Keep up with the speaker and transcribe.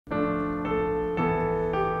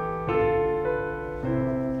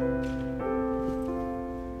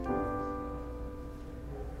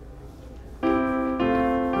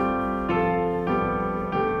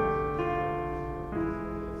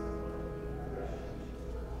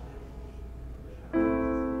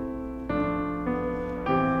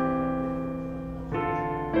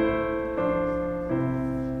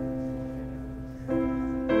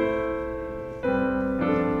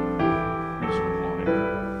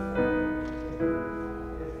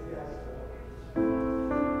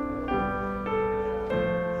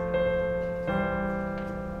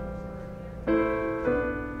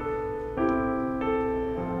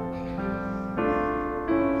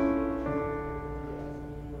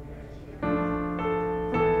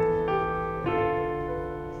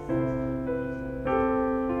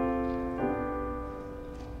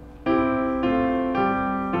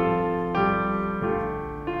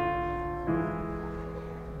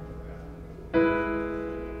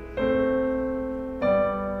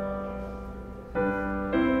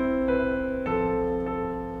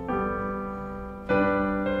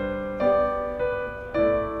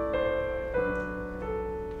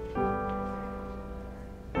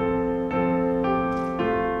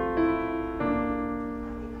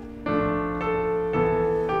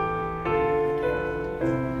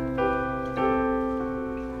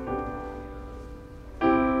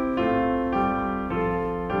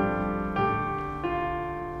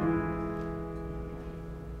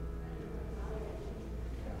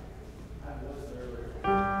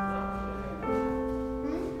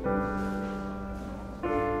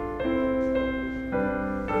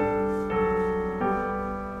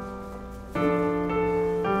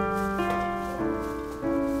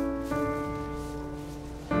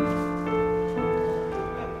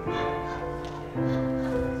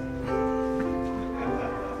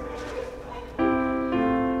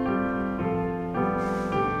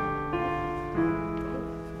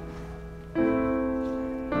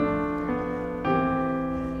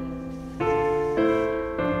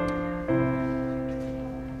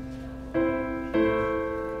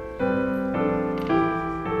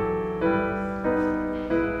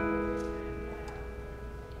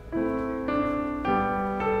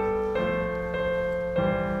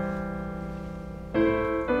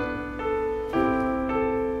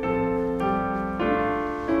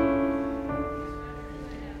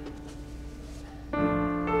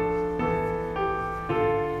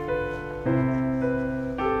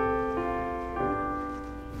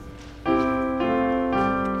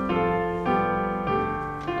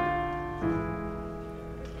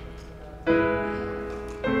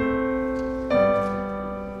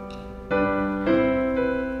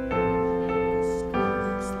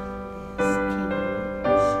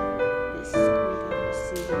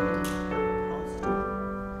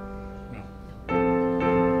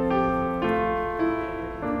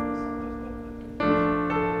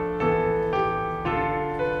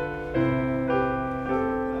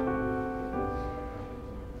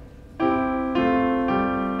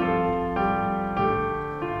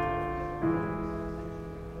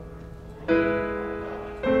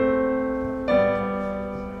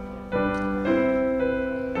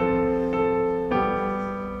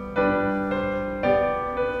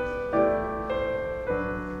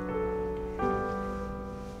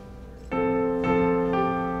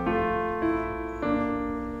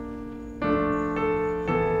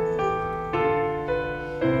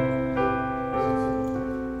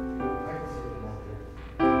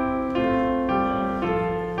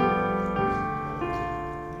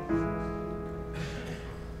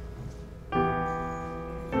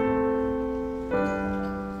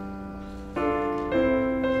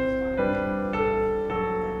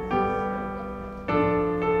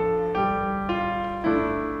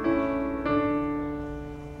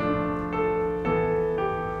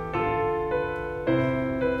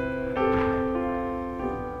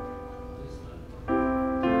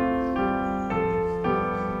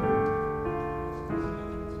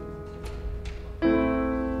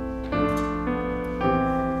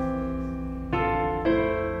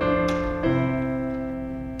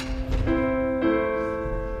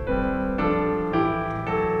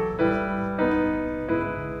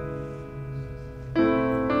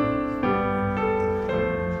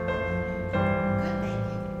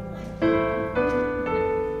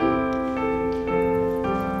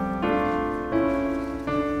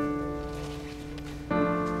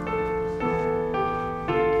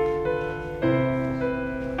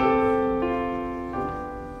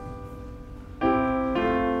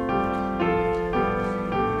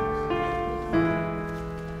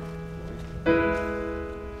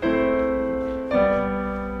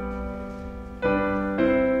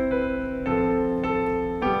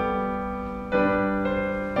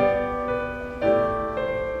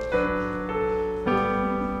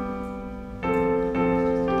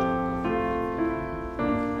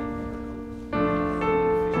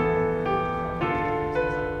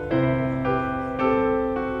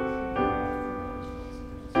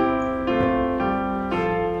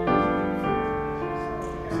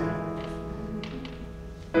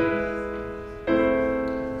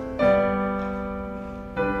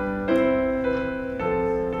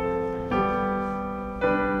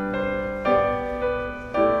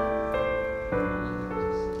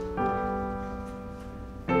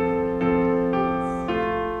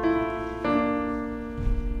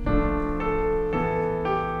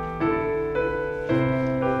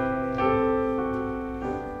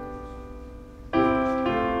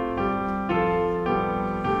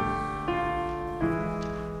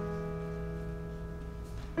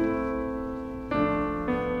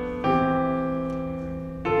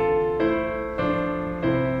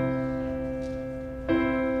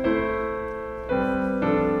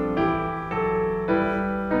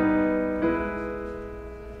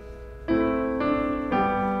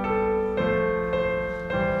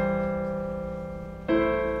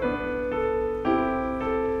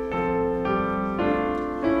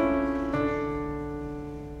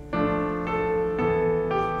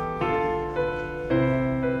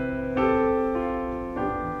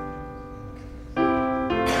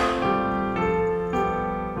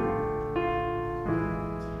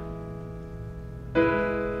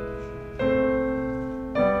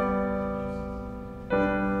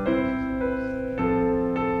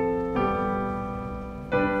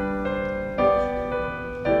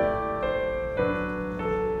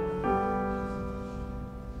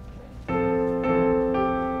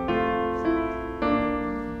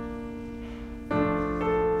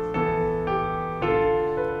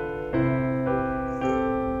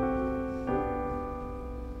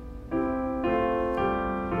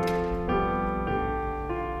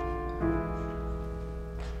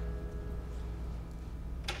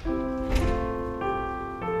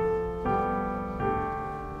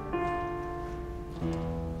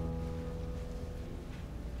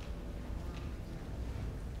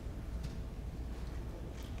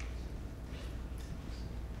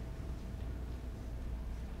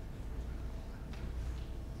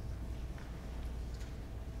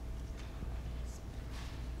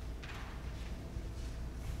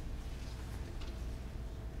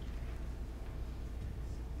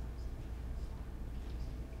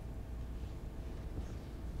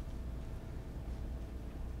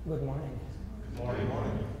Good morning. Good morning.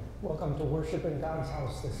 Morning. Welcome to worship in God's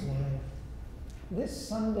house this morning. This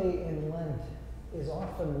Sunday in Lent is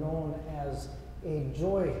often known as a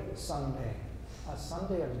joy Sunday, a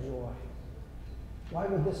Sunday of joy. Why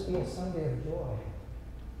would this be a Sunday of joy?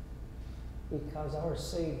 Because our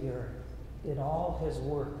Savior did all his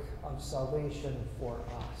work of salvation for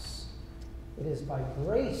us. It is by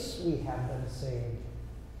grace we have been saved.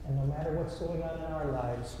 And no matter what's going on in our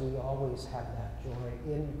lives, we always have that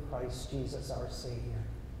joy in Christ Jesus, our Savior.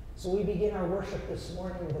 So we begin our worship this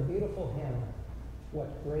morning with a beautiful hymn,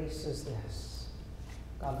 What Grace Is This?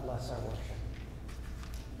 God bless our worship.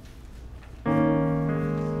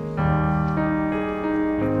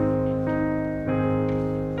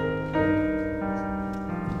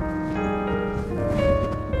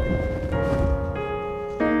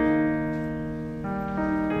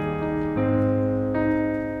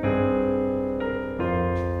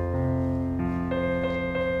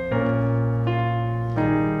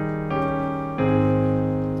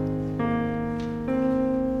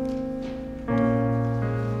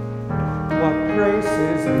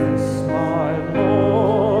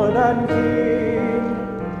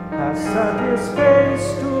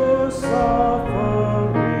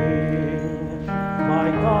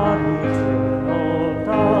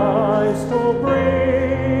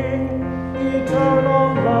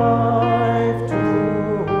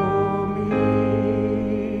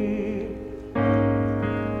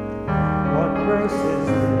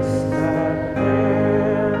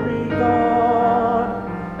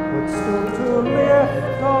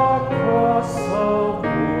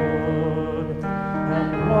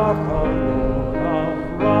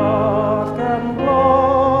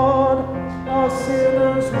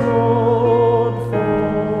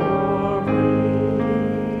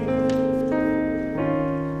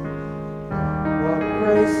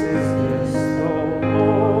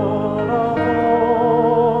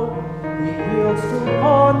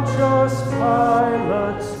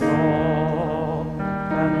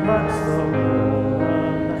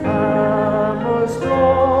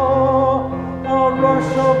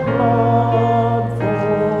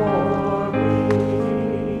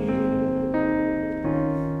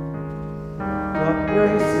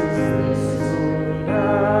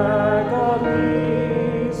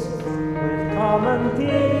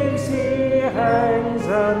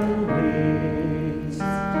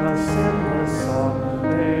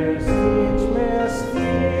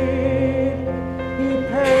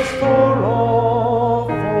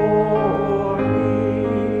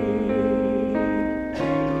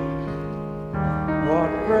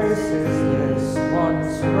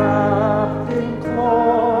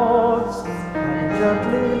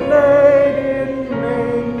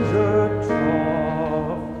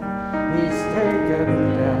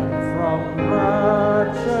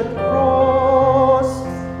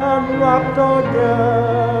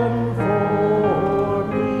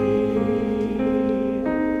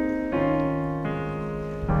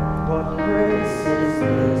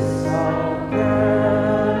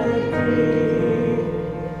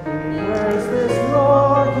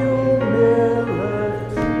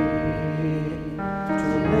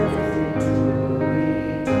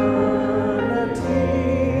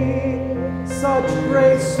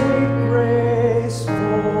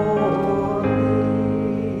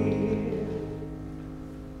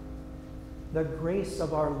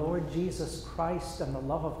 Of our Lord Jesus Christ and the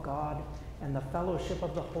love of God and the fellowship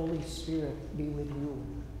of the Holy Spirit be with you.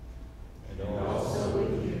 And also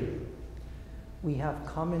with you. We have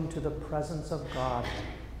come into the presence of God,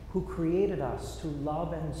 who created us to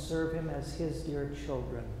love and serve him as his dear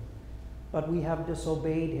children. But we have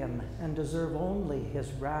disobeyed him and deserve only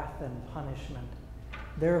his wrath and punishment.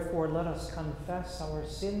 Therefore, let us confess our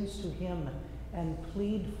sins to him and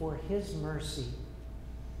plead for his mercy.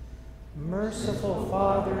 Merciful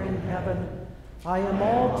Father in heaven, I am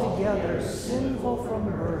altogether sinful from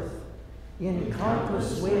birth. In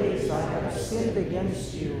countless ways I have sinned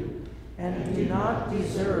against you and do not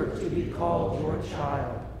deserve to be called your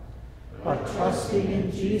child. But trusting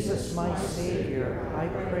in Jesus my Savior, I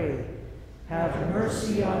pray, have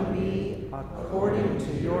mercy on me according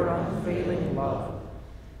to your unfailing love.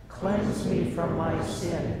 Cleanse me from my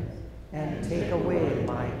sin and take away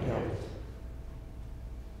my guilt.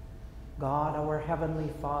 God, our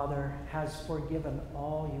Heavenly Father, has forgiven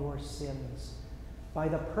all your sins. By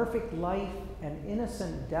the perfect life and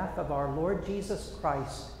innocent death of our Lord Jesus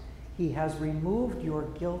Christ, he has removed your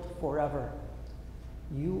guilt forever.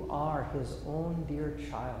 You are his own dear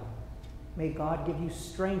child. May God give you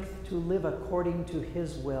strength to live according to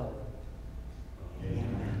his will.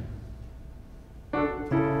 Amen.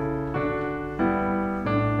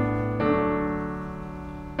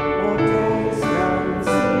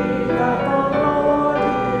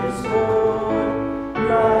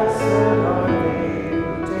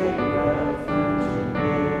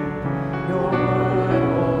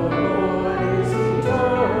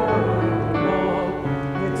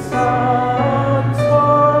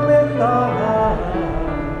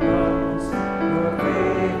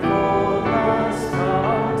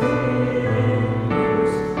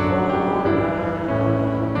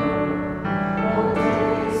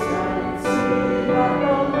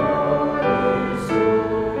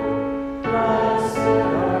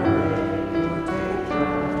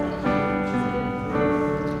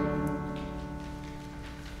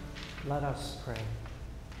 Let us pray.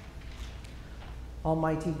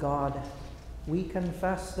 Almighty God, we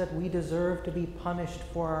confess that we deserve to be punished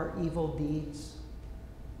for our evil deeds,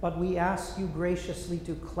 but we ask you graciously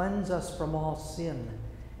to cleanse us from all sin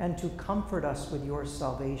and to comfort us with your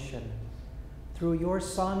salvation. Through your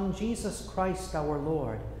Son, Jesus Christ our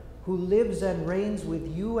Lord, who lives and reigns with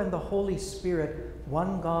you and the Holy Spirit,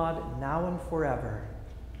 one God, now and forever.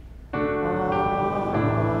 Amen.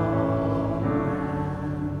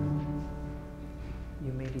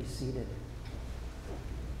 You may be seated.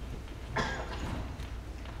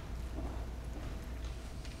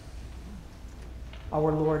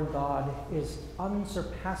 Our Lord God is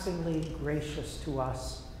unsurpassingly gracious to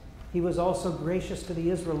us. He was also gracious to the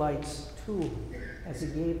Israelites, too, as he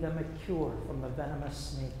gave them a cure from the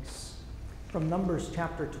venomous snakes. From Numbers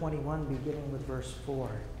chapter 21, beginning with verse 4.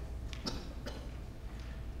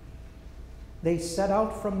 They set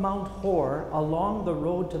out from Mount Hor along the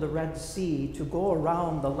road to the Red Sea to go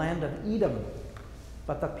around the land of Edom,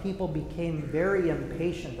 but the people became very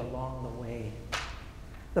impatient along the way.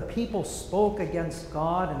 The people spoke against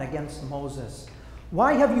God and against Moses.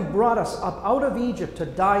 "Why have you brought us up out of Egypt to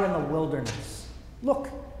die in the wilderness? Look,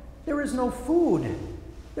 there is no food,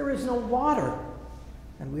 there is no water,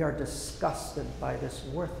 and we are disgusted by this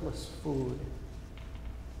worthless food."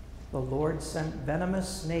 The Lord sent venomous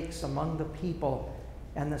snakes among the people,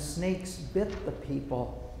 and the snakes bit the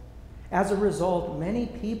people. As a result, many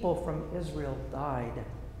people from Israel died.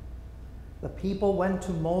 The people went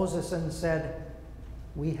to Moses and said,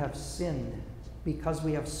 "We have sinned because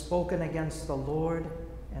we have spoken against the Lord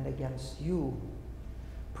and against you.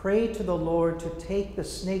 Pray to the Lord to take the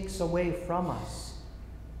snakes away from us."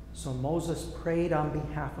 So Moses prayed on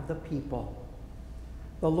behalf of the people.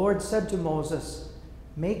 The Lord said to Moses,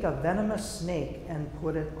 "Make a venomous snake and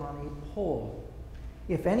put it on a pole.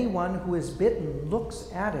 If anyone who is bitten looks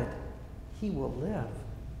at it, he will live."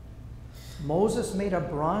 Moses made a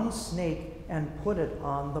bronze snake and put it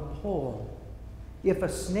on the pole. If a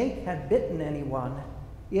snake had bitten anyone,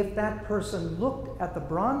 if that person looked at the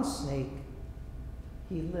bronze snake,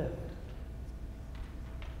 he lived.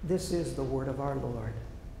 This is the word of our Lord.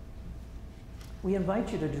 We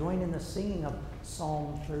invite you to join in the singing of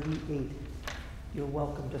Psalm 38. You're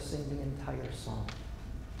welcome to sing the entire psalm.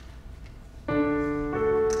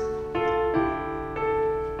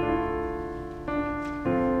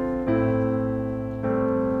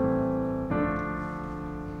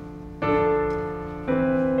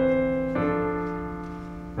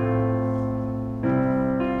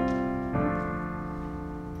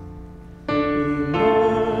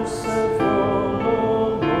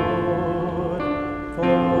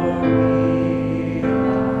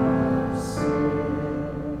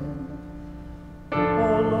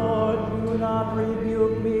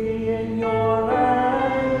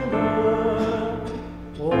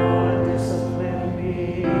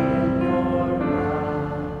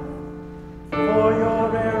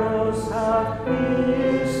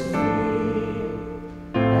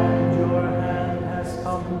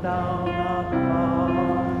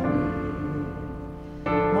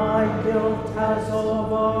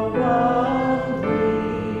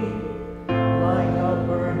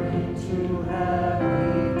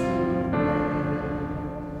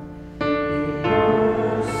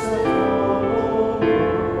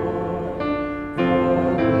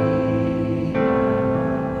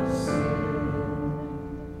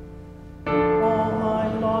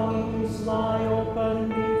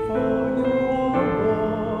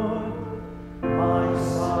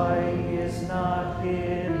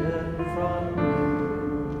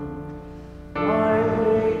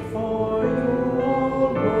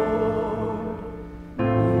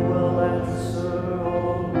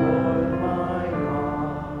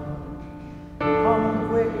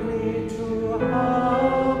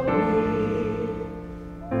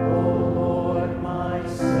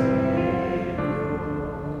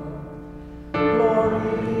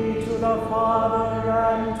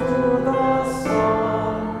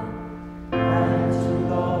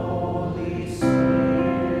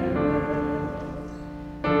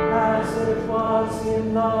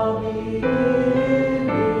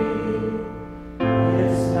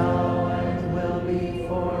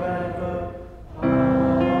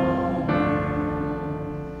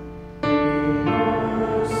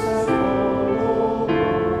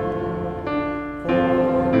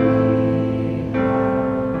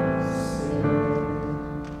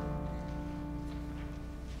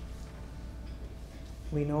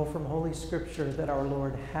 We know from Holy Scripture that our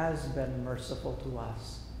Lord has been merciful to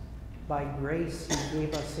us. By grace he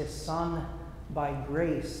gave us his Son. By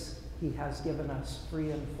grace he has given us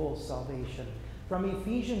free and full salvation. From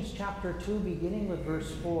Ephesians chapter 2, beginning with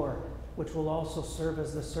verse 4, which will also serve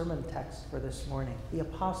as the sermon text for this morning, the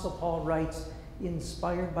Apostle Paul writes,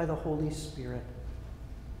 inspired by the Holy Spirit,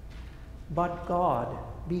 "But God,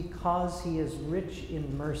 because he is rich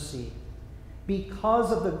in mercy,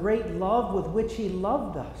 because of the great love with which he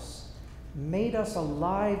loved us, made us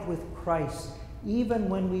alive with Christ, even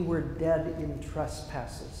when we were dead in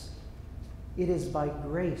trespasses. It is by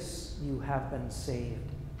grace you have been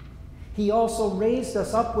saved. He also raised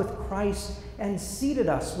us up with Christ and seated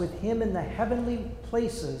us with him in the heavenly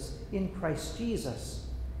places in Christ Jesus.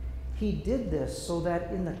 He did this so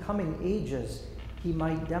that in the coming ages he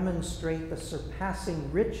might demonstrate the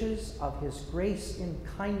surpassing riches of his grace in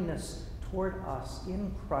kindness toward us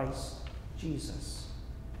in Christ Jesus.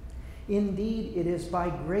 Indeed, it is by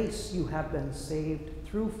grace you have been saved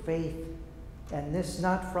through faith, and this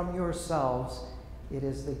not from yourselves, it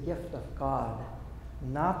is the gift of God,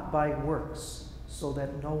 not by works, so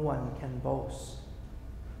that no one can boast.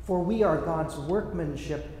 For we are God's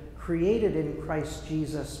workmanship, created in Christ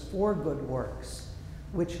Jesus for good works,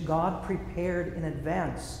 which God prepared in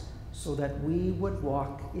advance so that we would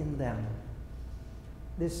walk in them."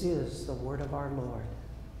 This is the word of our Lord.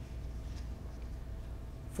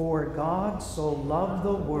 For God so loved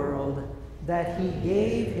the world that he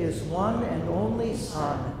gave his one and only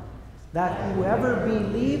Son, that whoever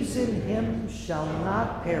believes in him shall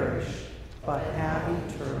not perish, but have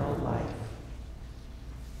eternal life.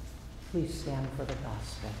 Please stand for the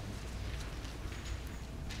gospel.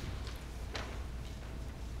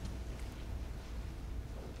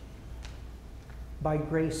 By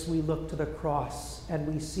grace we look to the cross and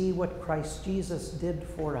we see what Christ Jesus did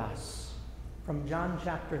for us. From John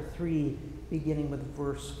chapter 3, beginning with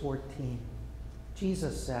verse 14.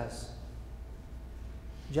 Jesus says,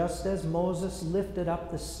 "Just as Moses lifted up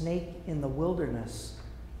the snake in the wilderness,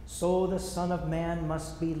 so the Son of Man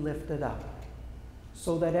must be lifted up,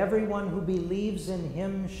 so that everyone who believes in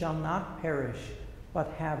him shall not perish,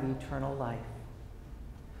 but have eternal life.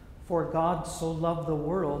 For God so loved the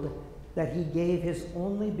world that he gave his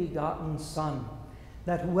only begotten Son,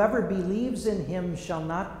 that whoever believes in him shall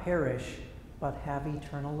not perish, but have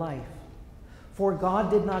eternal life. For God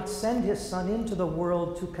did not send his Son into the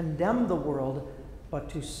world to condemn the world, but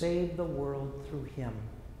to save the world through him.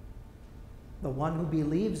 The one who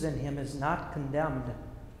believes in him is not condemned,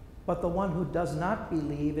 but the one who does not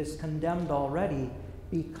believe is condemned already,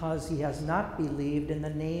 because he has not believed in the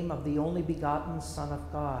name of the only begotten Son of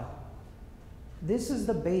God. This is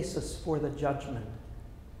the basis for the judgment.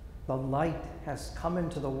 The light has come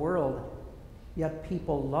into the world, yet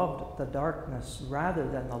people loved the darkness rather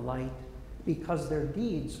than the light, because their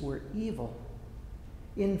deeds were evil.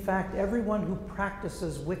 In fact, everyone who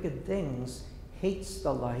practices wicked things hates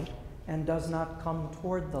the light and does not come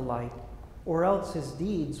toward the light, or else his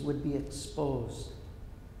deeds would be exposed.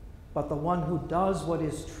 But the one who does what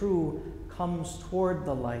is true comes toward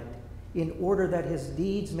the light, in order that his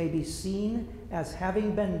deeds may be seen as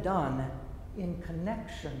having been done in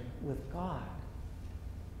connection with God."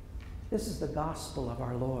 This is the gospel of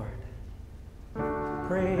our Lord.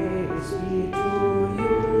 Praise be to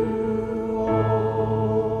you,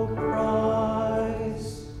 O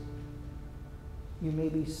Christ. You may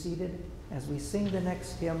be seated as we sing the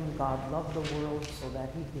next hymn, "God Loved the World So That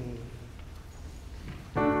He Gave."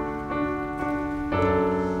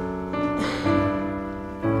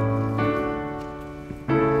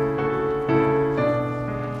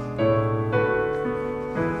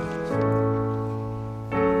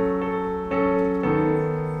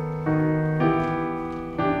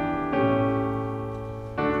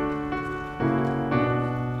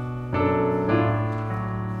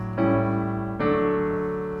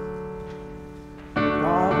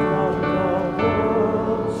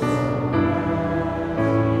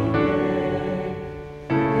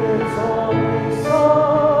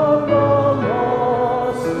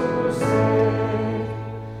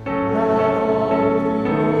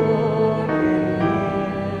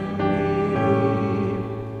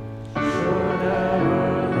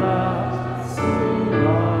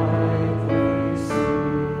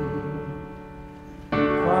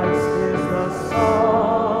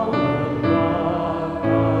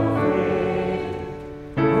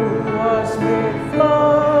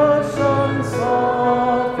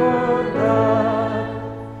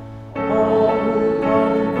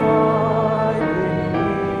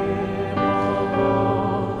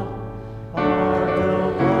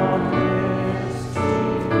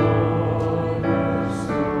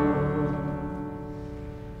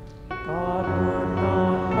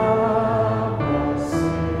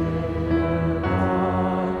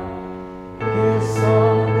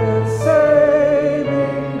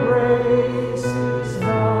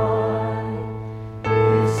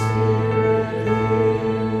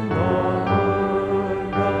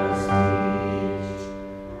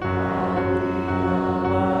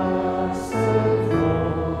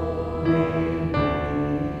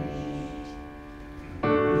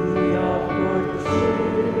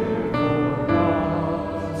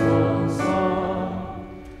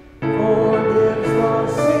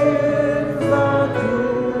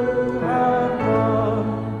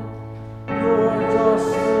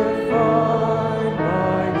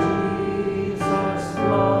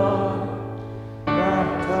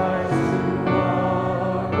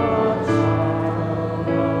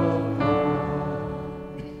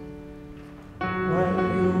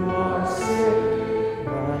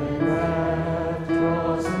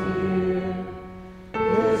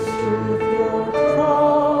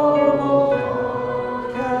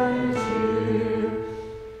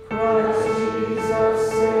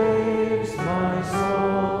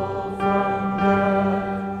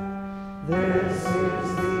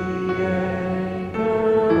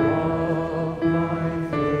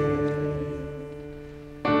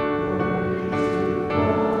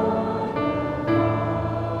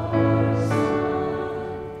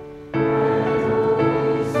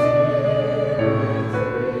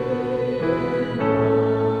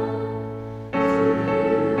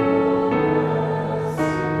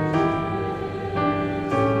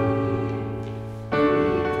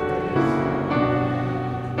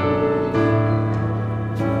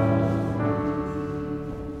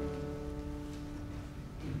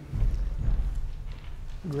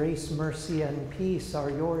 Grace, mercy, and peace are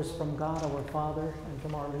yours from God our Father and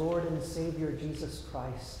from our Lord and Savior Jesus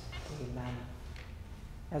Christ. Amen.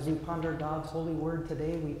 As we ponder God's holy word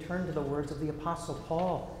today, we turn to the words of the Apostle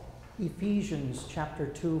Paul, Ephesians chapter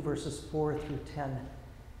 2, verses 4 through 10.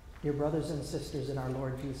 Dear brothers and sisters in our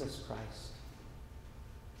Lord Jesus Christ,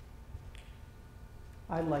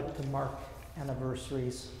 I like to mark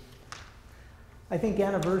anniversaries. I think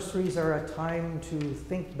anniversaries are a time to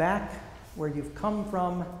think back where you've come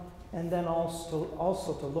from, and then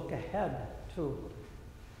also to look ahead too.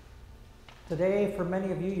 Today, for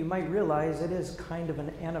many of you, you might realize it is kind of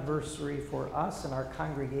an anniversary for us and our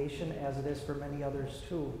congregation, as it is for many others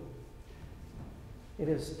too. It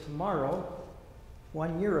is tomorrow,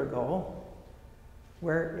 1 year ago,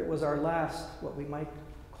 where it was our last, what we might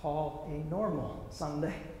call a normal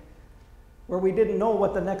Sunday, where we didn't know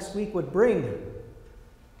what the next week would bring.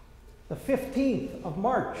 The 15th of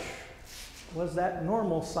March was that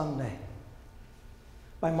normal Sunday.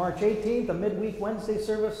 By March 18th, a midweek Wednesday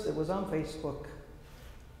service, it was on Facebook.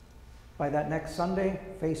 By that next Sunday,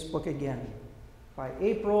 Facebook again. By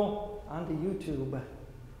April, onto YouTube.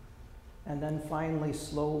 And then finally,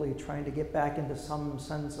 slowly, trying to get back into some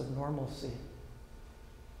sense of normalcy.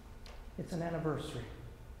 It's an anniversary.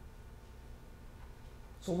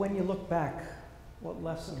 So when you look back, what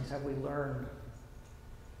lessons have we learned?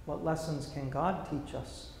 What lessons can God teach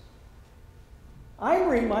us? I'm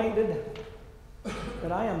reminded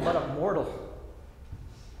that I am but a mortal.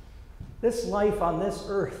 This life on this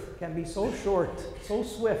earth can be so short, so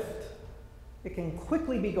swift, it can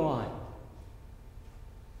quickly be gone.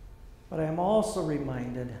 But I am also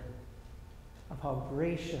reminded of how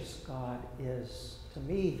gracious God is to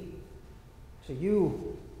me, to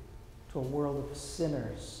you, to a world of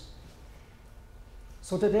sinners.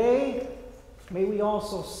 So today, may we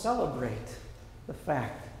also celebrate the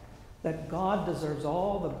fact that God deserves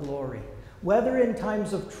all the glory, whether in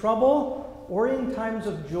times of trouble or in times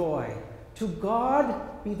of joy. To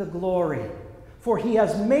God be the glory, for he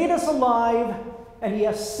has made us alive and he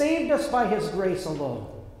has saved us by his grace alone.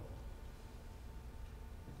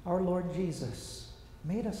 Our Lord Jesus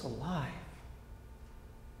made us alive.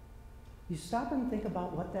 You stop and think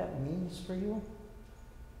about what that means for you?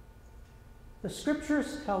 The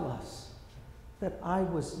scriptures tell us that I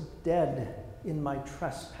was dead in my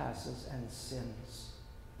trespasses and sins.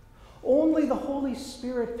 Only the Holy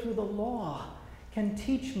Spirit through the law can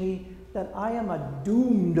teach me that I am a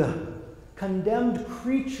doomed, condemned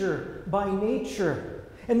creature by nature.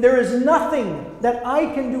 And there is nothing that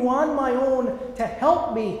I can do on my own to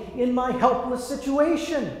help me in my helpless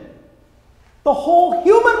situation. The whole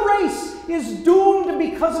human race is doomed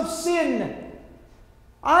because of sin.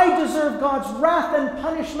 I deserve God's wrath and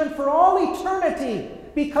punishment for all eternity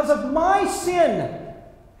because of my sin.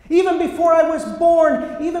 Even before I was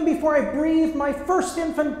born, even before I breathed my first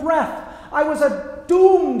infant breath, I was a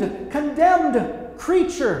doomed, condemned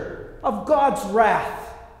creature of God's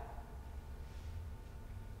wrath.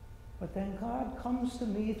 But then God comes to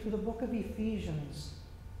me through the book of Ephesians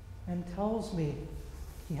and tells me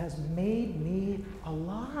he has made me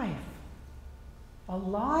alive.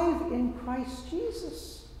 Alive in Christ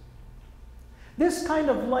Jesus. This kind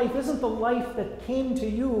of life isn't the life that came to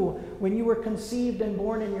you when you were conceived and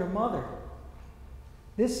born in your mother.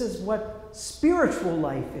 This is what spiritual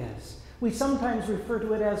life is. We sometimes refer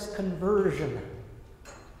to it as conversion.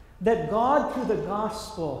 That God, through the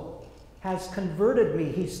gospel, has converted me.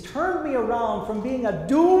 He's turned me around from being a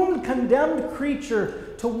doomed, condemned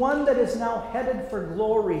creature to one that is now headed for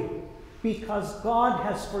glory. Because God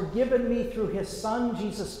has forgiven me through his Son,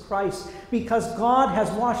 Jesus Christ. Because God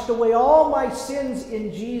has washed away all my sins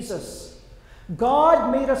in Jesus.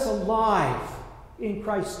 God made us alive in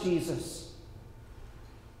Christ Jesus.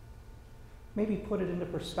 Maybe put it into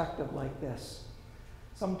perspective like this.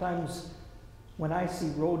 Sometimes when I see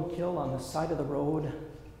roadkill on the side of the road,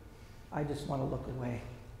 I just want to look away.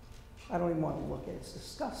 I don't even want to look at it. It's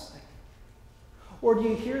disgusting. Or do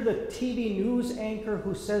you hear the TV news anchor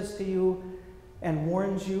who says to you and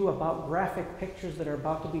warns you about graphic pictures that are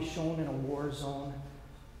about to be shown in a war zone?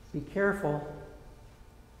 Be careful.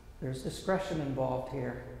 There's discretion involved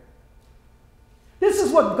here. This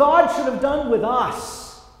is what God should have done with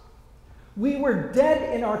us. We were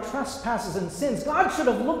dead in our trespasses and sins. God should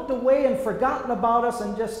have looked away and forgotten about us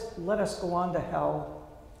and just let us go on to hell.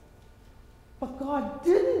 But God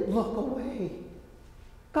didn't look away.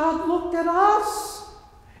 God looked at us.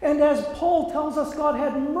 And as Paul tells us, God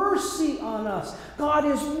had mercy on us. God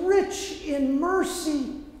is rich in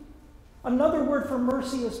mercy. Another word for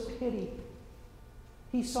mercy is pity.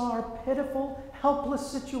 He saw our pitiful, helpless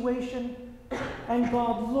situation, and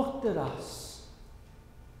God looked at us.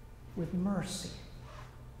 with mercy.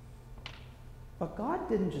 But God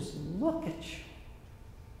didn't just look at you.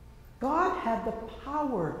 God had the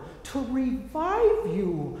power to revive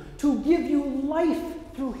you, to give you life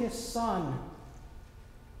through his Son.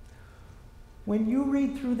 When you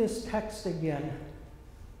read through this text again,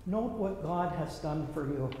 note what God has done for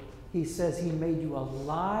you. He says he made you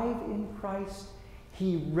alive in Christ.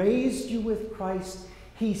 He raised you with Christ.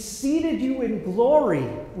 He seated you in glory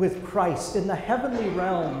with Christ in the heavenly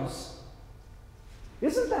realms.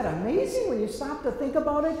 Isn't that amazing when you stop to think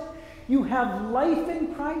about it? You have life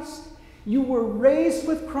in Christ. You were raised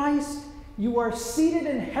with Christ. You are seated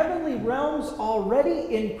in heavenly realms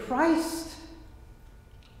already in Christ.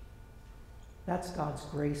 That's God's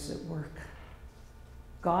grace at work.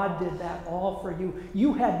 God did that all for you.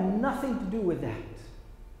 You had nothing to do with that.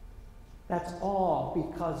 That's all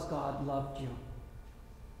because God loved you.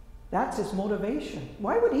 That's his motivation.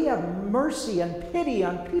 Why would he have mercy and pity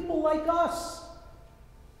on people like us?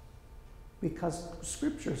 Because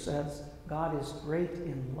Scripture says God is great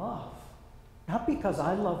in love. Not because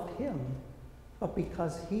I loved him, but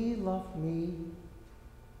because he loved me.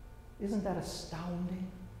 Isn't that astounding?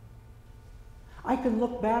 I can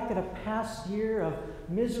look back at a past year of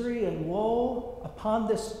misery and woe upon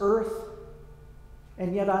this earth,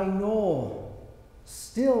 and yet I know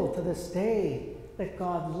still to this day that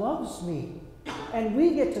God loves me. And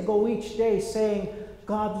we get to go each day saying,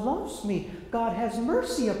 God loves me. God has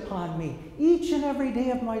mercy upon me each and every day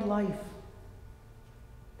of my life.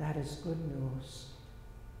 That is good news.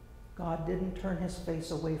 God didn't turn his face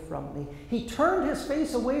away from me. He turned his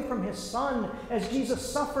face away from his Son as Jesus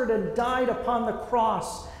suffered and died upon the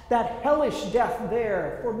cross, that hellish death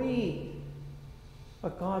there for me.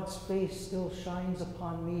 But God's face still shines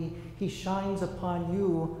upon me. He shines upon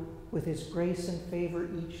you with his grace and favor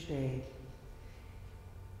each day.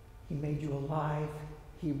 He made you alive.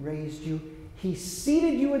 He raised you. He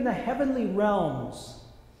seated you in the heavenly realms.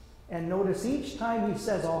 And notice each time he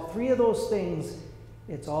says all three of those things,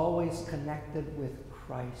 it's always connected with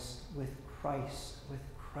Christ, with Christ, with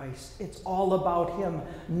Christ. It's all about him,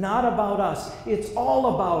 not about us. It's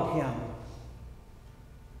all about him.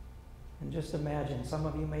 And just imagine, some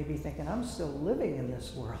of you may be thinking, I'm still living in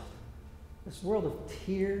this world of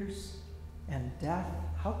tears and death.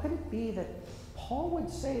 How could it be that Paul would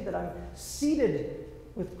say that I'm seated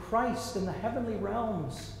with Christ in the heavenly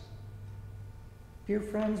realms? Dear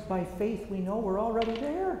friends, by faith we know we're already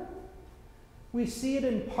there. We see it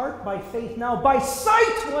in part by faith now. By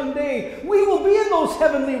sight one day we will be in those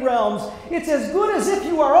heavenly realms. It's as good as if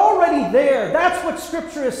you are already there. That's what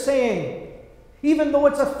Scripture is saying. Even though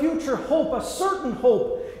it's a future hope, a certain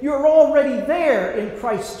hope, you're already there in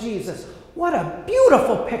Christ Jesus. What a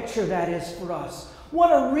beautiful picture that is for us.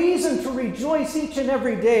 What a reason to rejoice each and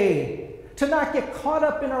every day. To not get caught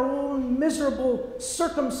up in our own miserable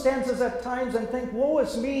circumstances at times and think, woe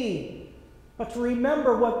is me. But to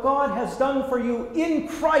remember what God has done for you in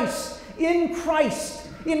Christ, in Christ,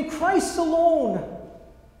 in Christ alone.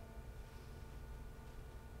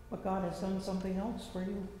 But God has done something else for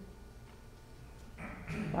you.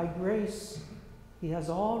 By grace, he has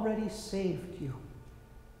already saved you.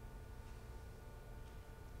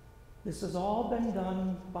 This has all been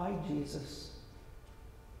done by Jesus.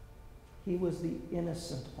 He was the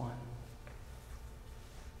innocent one.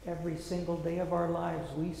 Every single day of our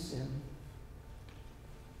lives we sin.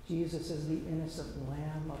 Jesus is the innocent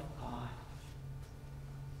Lamb of God.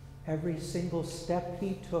 Every single step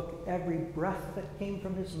he took, every breath that came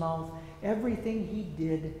from his mouth, everything he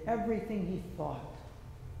did, everything he thought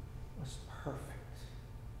was perfect.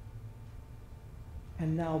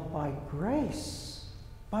 And now by grace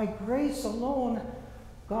alone,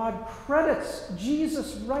 God credits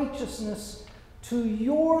Jesus' righteousness to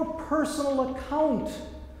your personal account.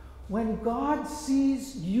 When God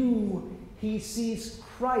sees you, he sees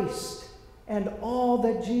Christ and all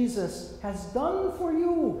that Jesus has done for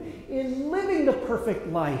you in living the perfect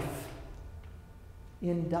life,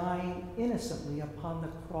 in dying innocently upon the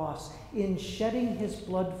cross, in shedding his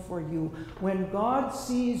blood for you. When God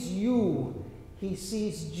sees you, he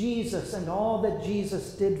sees Jesus and all that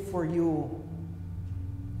Jesus did for you.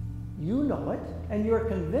 You know it, and you're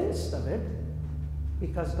convinced of it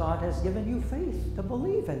because God has given you faith to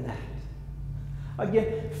believe in that.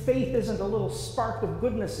 Again, faith isn't a little spark of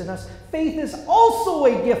goodness in us. Faith is also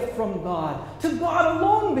a gift from God. To God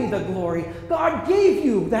alone be the glory. God gave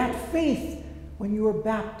you that faith when you were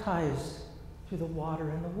baptized through the water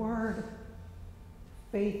and the Word.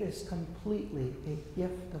 Faith is completely a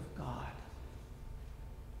gift of God.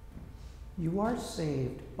 You are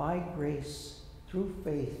saved by grace through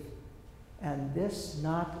faith, And this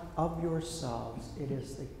not of yourselves, it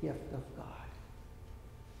is the gift of God.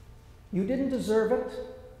 You didn't deserve it.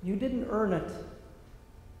 You didn't earn it.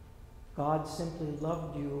 God simply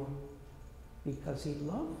loved you because he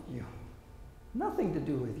loved you. Nothing to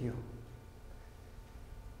do with you.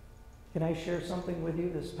 Can I share something with you?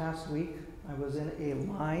 This past week, I was in a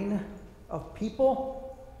line of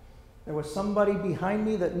people. There was somebody behind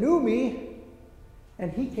me that knew me,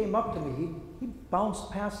 and he came up to me. He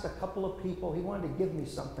bounced past a couple of people. He wanted to give me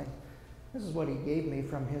something. This is what he gave me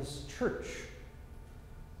from his church.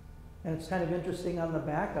 And it's kind of interesting on the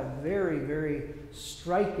back, a very, very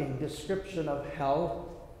striking description of hell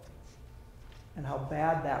and how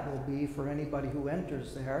bad that will be for anybody who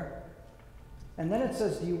enters there. And then it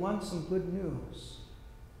says, do you want some good news?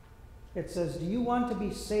 It says, do you want to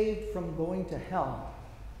be saved from going to hell?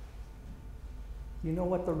 You know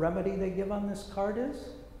what the remedy they give on this card is?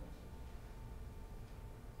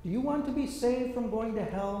 Do you want to be saved from going to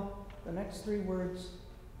hell? The next 3 words,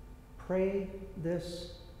 pray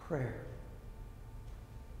this prayer.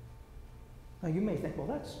 Now you may think, well,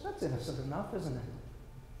 that's innocent enough, isn't it?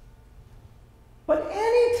 But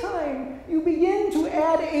anytime you begin to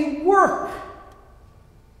add a work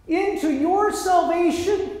into your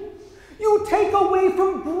salvation, you take away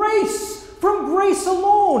from grace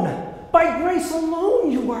alone. By grace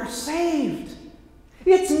alone you are saved.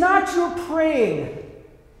 It's not your praying.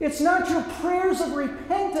 It's not your prayers of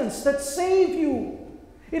repentance that save you.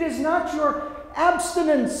 It is not your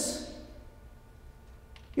abstinence.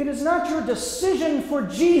 It is not your decision for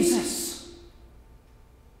Jesus.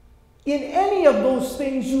 In any of those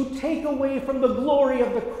things, you take away from the glory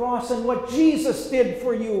of the cross and what Jesus did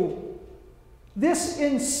for you. This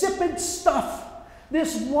insipid stuff,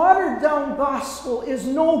 this watered-down gospel is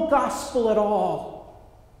no gospel at all.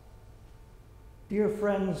 Dear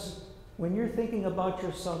friends, when you're thinking about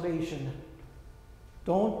your salvation,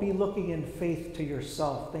 don't be looking in faith to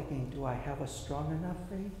yourself, thinking, do I have a strong enough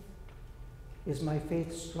faith? Is my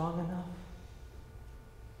faith strong enough?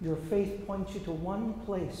 Your faith points you to one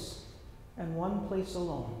place, and one place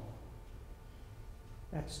alone.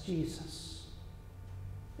 That's Jesus.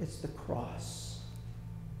 It's the cross.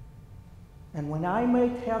 And when I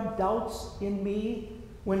might have doubts in me,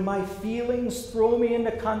 when my feelings throw me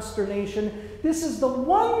into consternation, this is the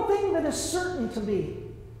one thing that is certain to me.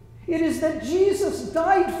 It is that Jesus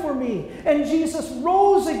died for me, and Jesus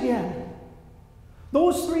rose again.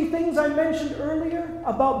 Those 3 things I mentioned earlier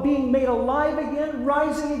about being made alive again,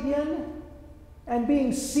 rising again, and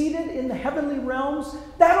being seated in the heavenly realms,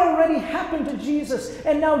 that already happened to Jesus.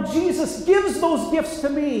 And now Jesus gives those gifts to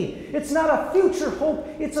me. It's not a future hope,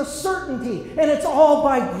 it's a certainty. And it's all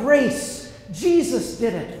by grace. Jesus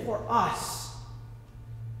did it for us.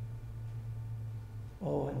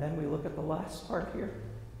 Oh, and then we look at the last part here.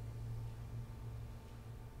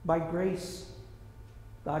 By grace,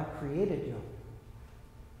 God created you.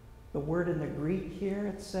 The word in the Greek here,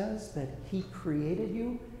 it says that he created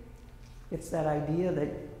you. It's that idea that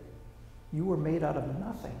you were made out of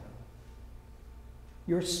nothing.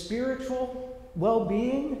 Your spiritual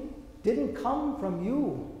well-being didn't come from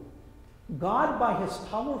you. God, by his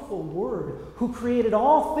powerful word, who created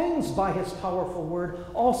all things by his powerful word,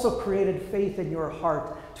 also created faith in your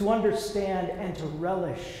heart to understand and to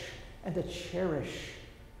relish and to cherish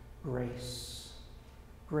grace.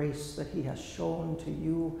 Grace that he has shown to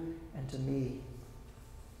you and to me.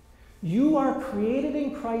 You are created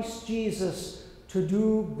in Christ Jesus to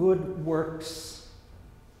do good works.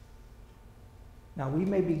 Now we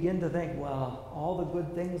may begin to think, well, all the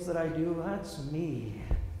good things that I do, that's me.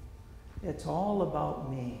 It's all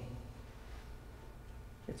about me.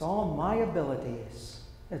 It's all my abilities.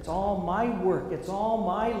 It's all my work. It's all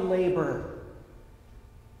my labor.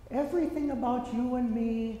 Everything about you and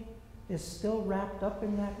me is still wrapped up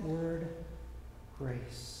in that word,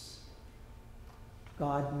 grace.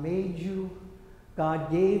 God made you.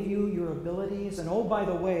 God gave you your abilities. And oh, by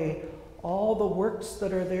the way, all the works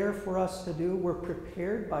that are there for us to do were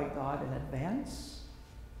prepared by God in advance.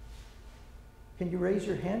 Can you raise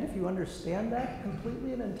your hand if you understand that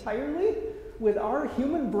completely and entirely with our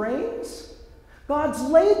human brains? God's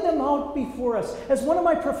laid them out before us. As one of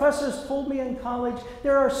my professors told me in college,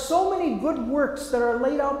 there are so many good works that are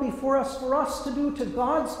laid out before us for us to do to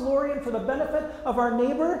God's glory and for the benefit of our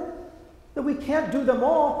neighbor that we can't do them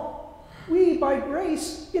all. We, by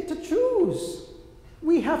grace, get to choose.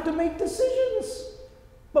 We have to make decisions.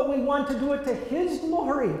 But we want to do it to his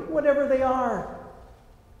glory, whatever they are.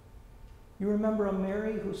 You remember a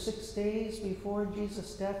Mary who 6 days before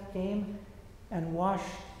Jesus' death came and washed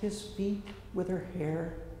his feet with her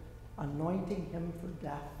hair, anointing him for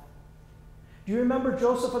death. Do Do you remember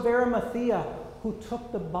Joseph of Arimathea, who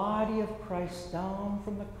took the body of Christ down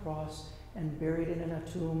from the cross and buried it in a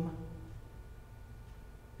tomb?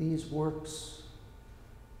 These works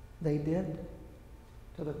they did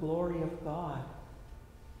to the glory of God,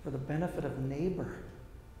 for the benefit of neighbor,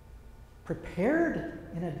 prepared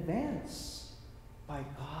in advance by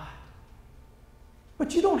God.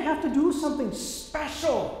 But you don't have to do something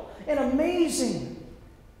special and amazing.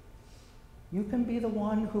 You can be the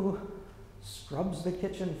one who scrubs the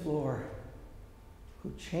kitchen floor,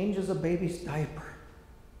 who changes a baby's diaper,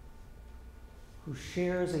 who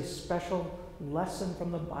shares a special lesson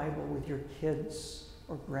from the Bible with your kids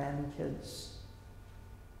or grandkids,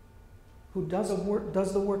 who does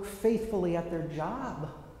the work faithfully at their job.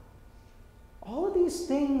 All of these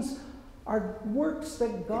things are works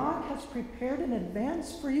that God has prepared in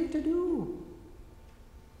advance for you to do.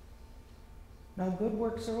 Now, good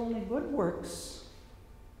works are only good works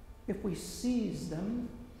if we seize them,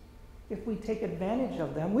 if we take advantage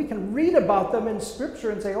of them. We can read about them in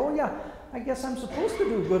Scripture and say, oh yeah, I guess I'm supposed to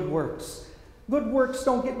do good works. Good works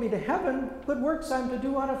don't get me to heaven. Good works I'm to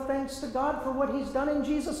do out of thanks to God for what He's done in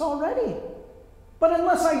Jesus already. But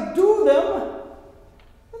unless I do them,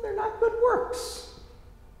 then they're not good works.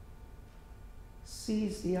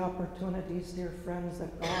 Seize the opportunities, dear friends,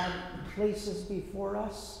 that God places before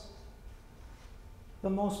us.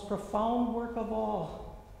 The most profound work of all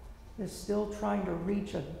is still trying to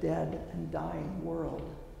reach a dead and dying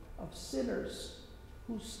world of sinners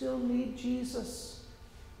who still need Jesus.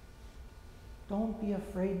 Don't be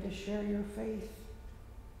afraid to share your faith.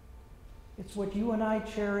 It's what you and I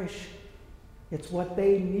cherish. It's what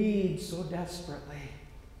they need so desperately.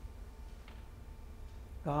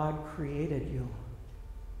 God created you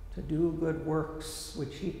to do good works,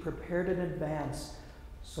 which He prepared in advance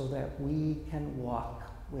so that we can walk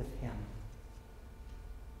with Him.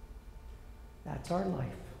 That's our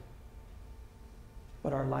life.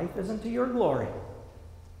 But our life isn't to your glory,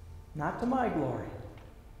 not to my glory.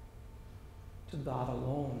 To God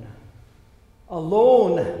alone.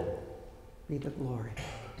 Alone be the glory.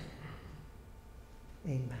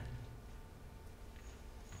 Amen.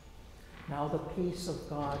 Now the peace of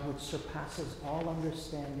God, which surpasses all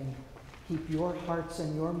understanding, keep your hearts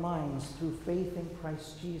and your minds through faith in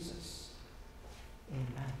Christ Jesus.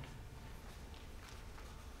 Amen.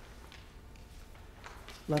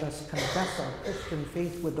 Let us confess our Christian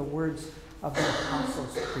faith with the words of the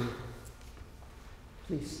Apostles' Creed.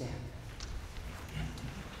 Please stand.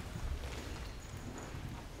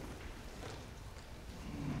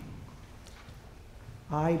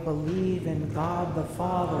 I believe in God the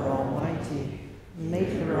Father Almighty,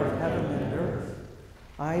 maker of heaven and earth.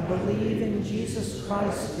 I believe in Jesus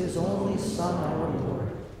Christ, His only Son, our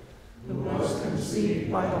Lord, who was conceived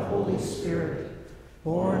by the Holy Spirit,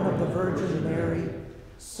 born of the Virgin Mary,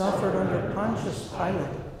 suffered under Pontius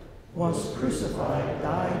Pilate, was crucified,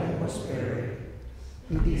 died, and was buried.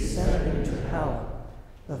 He descended into hell.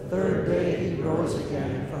 The third day He rose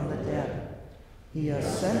again from the dead. He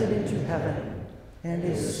ascended into heaven and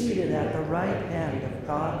is seated at the right hand of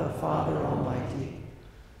God the Father Almighty.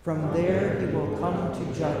 From there He will come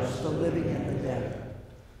to judge the living and the dead.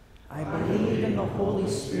 I believe in the Holy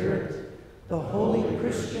Spirit, the holy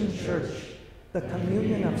Christian Church, the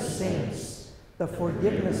communion of saints, the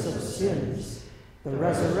forgiveness of sins, the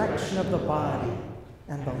resurrection of the body,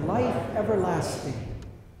 and the life everlasting.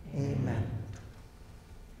 Amen.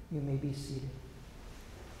 You may be seated.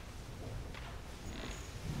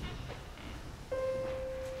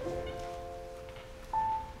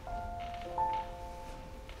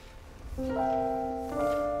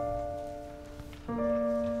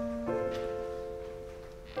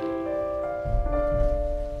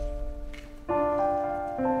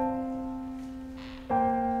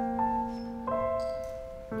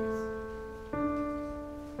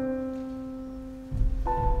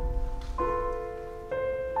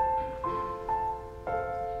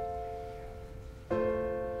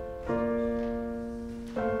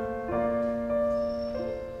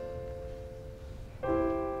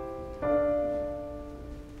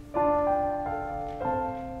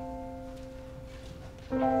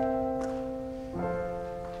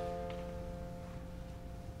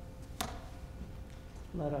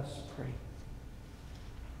 Let us pray.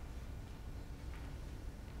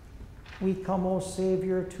 We come, O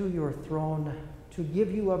Savior, to your throne to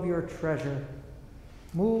give you of your treasure,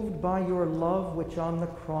 moved by your love which on the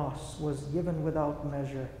cross was given without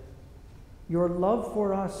measure. Your love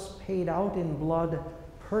for us, paid out in blood,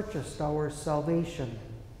 purchased our salvation.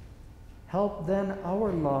 Help then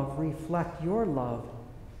our love reflect your love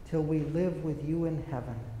till we live with you in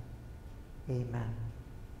heaven. Amen.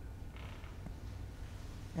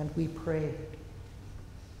 And we pray.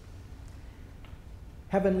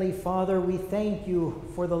 Heavenly Father, we thank you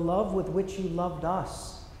for the love with which you loved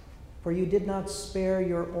us, for you did not spare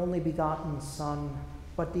your only begotten Son,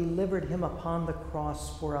 but delivered him upon the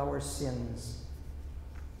cross for our sins.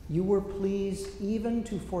 You were pleased even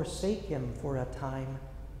to forsake him for a time,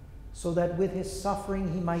 so that with his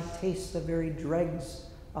suffering he might taste the very dregs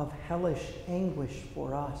of hellish anguish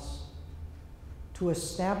for us. To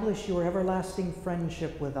establish your everlasting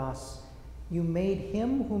friendship with us, you made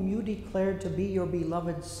him whom you declared to be your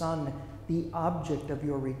beloved Son the object of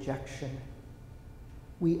your rejection.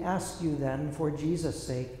 We ask you then, for Jesus'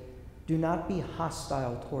 sake, do not be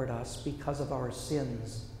hostile toward us because of our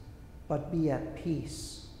sins, but be at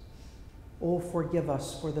peace. Oh, forgive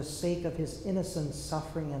us for the sake of his innocent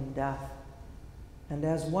suffering and death. And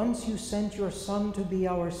as once you sent your Son to be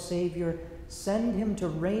our Savior, send him to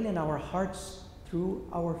reign in our hearts through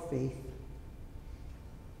our faith.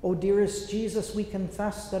 O dearest Jesus, we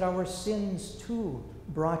confess that our sins too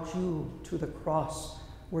brought you to the cross,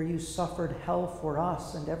 where you suffered hell for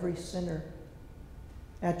us and every sinner.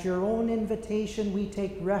 At your own invitation, we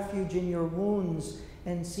take refuge in your wounds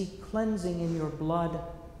and seek cleansing in your blood.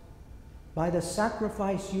 By the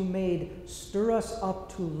sacrifice you made, stir us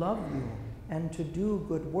up to love you and to do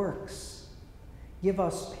good works. Give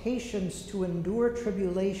us patience to endure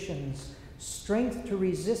tribulations, strength to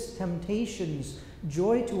resist temptations,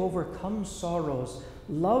 joy to overcome sorrows,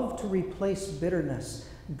 love to replace bitterness,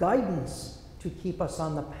 guidance to keep us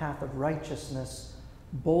on the path of righteousness,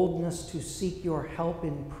 boldness to seek your help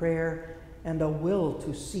in prayer, and a will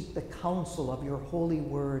to seek the counsel of your holy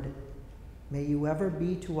word. May you ever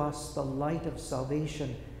be to us the light of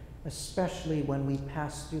salvation, especially when we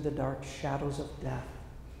pass through the dark shadows of death.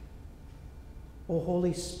 O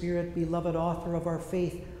Holy Spirit, beloved author of our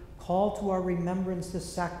faith, call to our remembrance the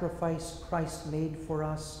sacrifice Christ made for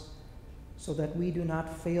us, so that we do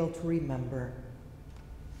not fail to remember,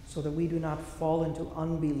 so that we do not fall into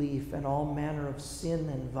unbelief and all manner of sin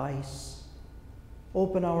and vice.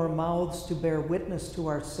 Open our mouths to bear witness to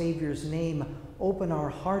our Savior's name. Open our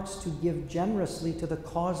hearts to give generously to the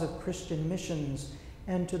cause of Christian missions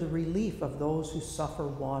and to the relief of those who suffer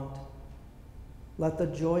want. Let the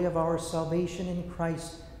joy of our salvation in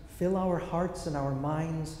Christ fill our hearts and our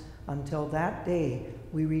minds until that day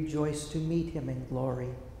we rejoice to meet him in glory.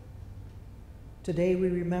 Today we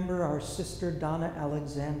remember our sister Donna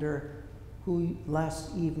Alexander, who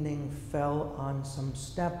last evening fell on some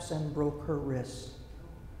steps and broke her wrist.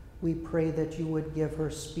 We pray that you would give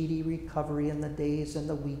her speedy recovery in the days and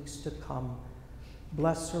the weeks to come.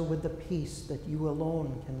 Bless her with the peace that you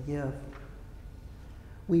alone can give.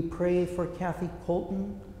 We pray for Kathy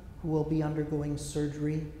Colton, who will be undergoing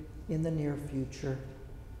surgery in the near future.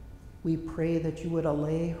 We pray that you would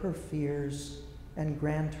allay her fears and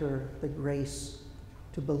grant her the grace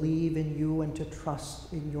to believe in you and to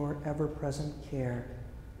trust in your ever-present care.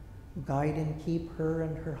 Guide and keep her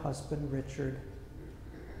and her husband, Richard.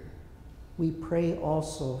 We pray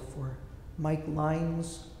also for Mike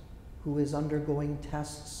Lyons, who is undergoing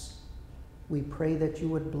tests. We pray that you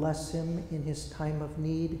would bless him in his time of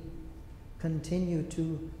need. Continue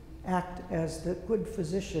to act as the good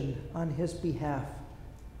physician on his behalf,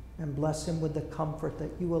 and bless him with the comfort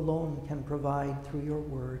that you alone can provide through your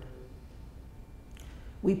word.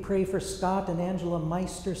 We pray for Scott and Angela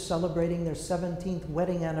Meister celebrating their 17th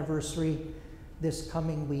wedding anniversary this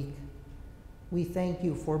coming week. We thank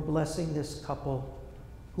you for blessing this couple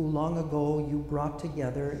who long ago you brought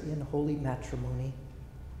together in holy matrimony.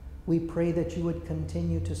 We pray that you would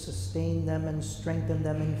continue to sustain them and strengthen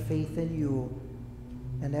them in faith in you.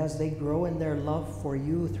 And as they grow in their love for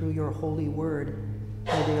you through your holy word,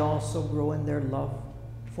 may they also grow in their love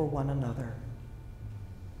for one another.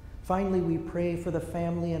 Finally, we pray for the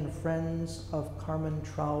family and friends of Carmen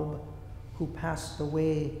Traub, who passed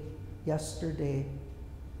away yesterday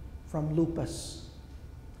from lupus.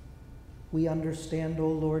 We understand, O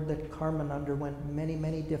Lord, that Carmen underwent many,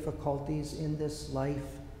 many difficulties in this life.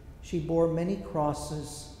 She bore many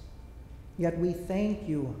crosses. Yet we thank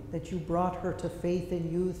you that you brought her to faith in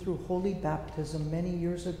you through holy baptism many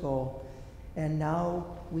years ago. And now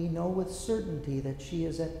we know with certainty that she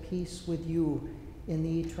is at peace with you in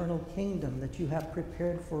the eternal kingdom that you have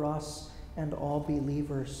prepared for us and all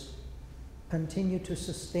believers. Continue to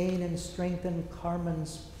sustain and strengthen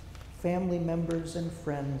Carmen's family members and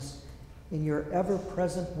friends in your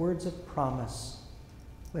ever-present words of promise,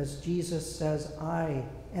 as Jesus says, I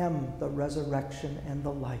am the resurrection and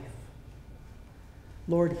the life.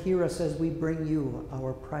 Lord, hear us as we bring you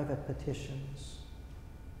our private petitions.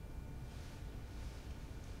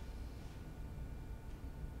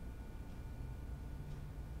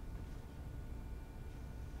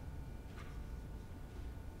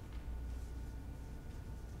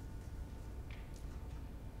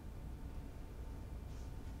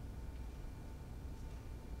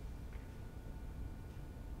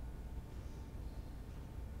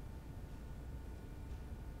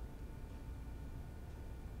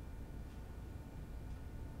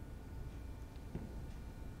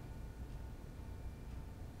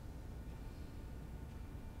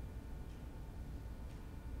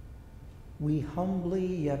 We humbly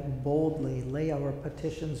yet boldly lay our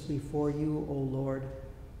petitions before you, O Lord,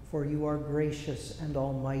 for you are gracious and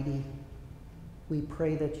almighty. We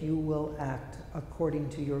pray that you will act according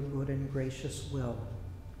to your good and gracious will.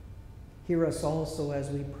 Hear us also as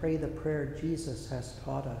we pray the prayer Jesus has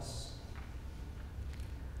taught us.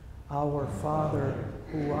 Our Father,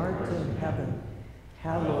 who art in heaven,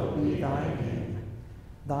 hallowed be thy name.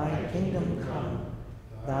 Thy kingdom come,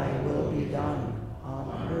 thy will be done,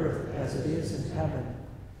 on earth as it is in heaven.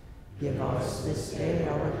 Give us this day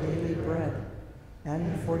our daily bread,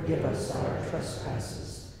 and forgive us our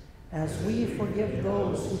trespasses, as we forgive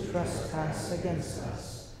those who trespass against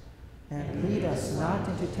us. And lead us not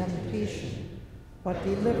into temptation, but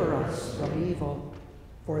deliver us from evil.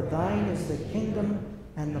 For thine is the kingdom,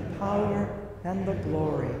 and the power, and the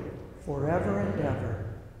glory, forever and ever.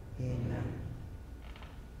 Amen.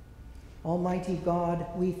 Almighty God,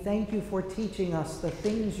 we thank you for teaching us the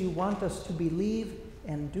things you want us to believe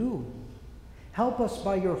and do. Help us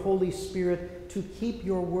by your Holy Spirit to keep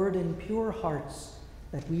your word in pure hearts,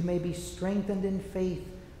 that we may be strengthened in faith,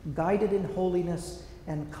 guided in holiness,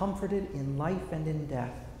 and comforted in life and in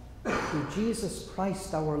death. Through Jesus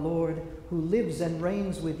Christ our Lord, who lives and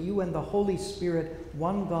reigns with you and the Holy Spirit,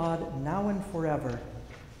 one God, now and forever.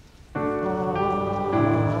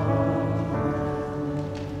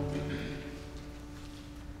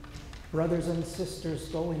 Brothers and sisters,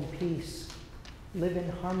 go in peace. Live in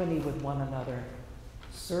harmony with one another.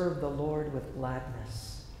 Serve the Lord with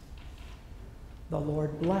gladness. The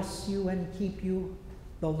Lord bless you and keep you.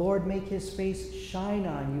 The Lord make his face shine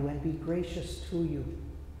on you and be gracious to you.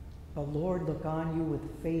 The Lord look on you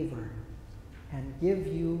with favor and give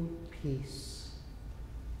you peace.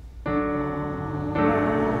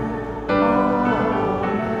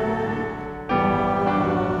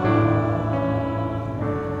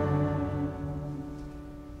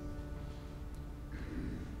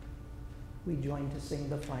 We join to sing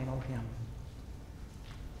the final hymn.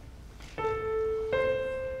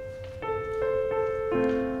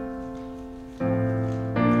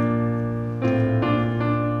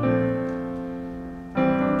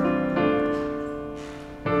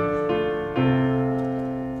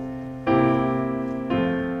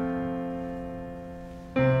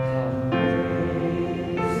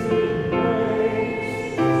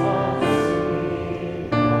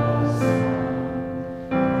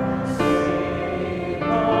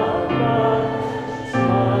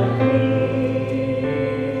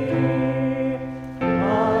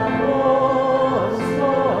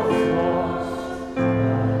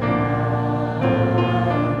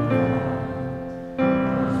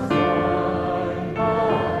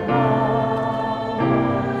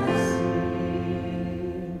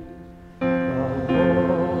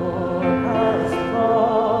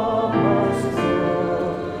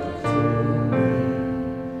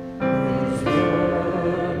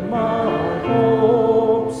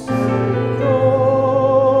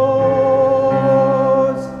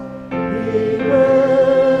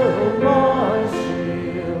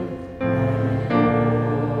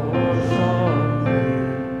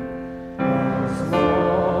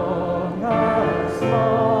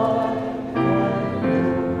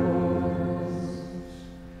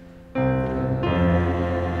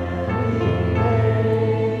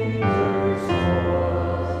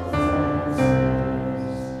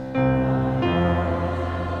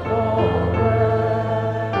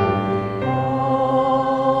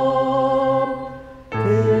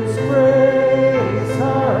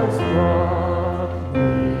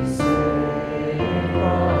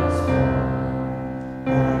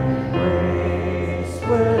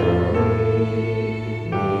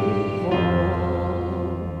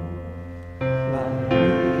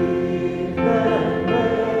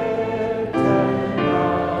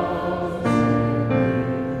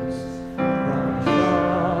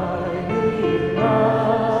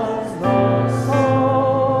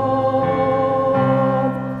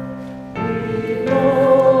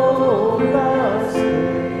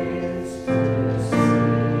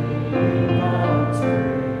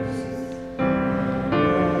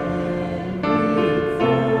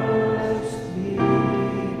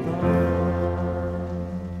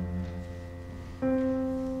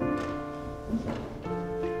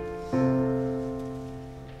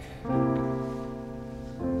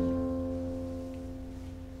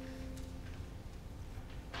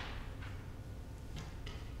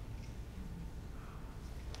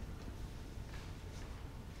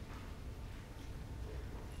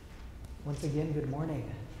 Once again, good morning.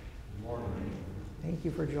 Good morning. Thank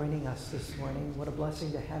you for joining us this morning. What a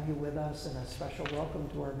blessing to have you with us, and a special welcome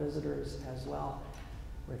to our visitors as well.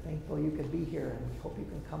 we're thankful you could be here, and we hope you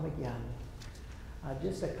can come again.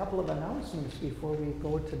 Just a couple of announcements before we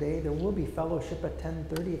go today. There will be fellowship at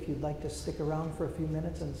 10:30 if you'd like to stick around for a few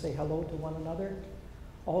minutes and say hello to one another.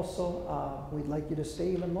 Also, we'd like you to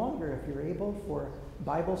stay even longer if you're able for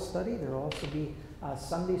Bible study. There will also be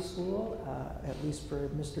Sunday school, at least for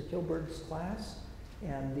Mr. Kilberg's class,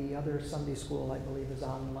 and the other Sunday school, I believe, is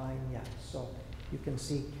online yet. So you can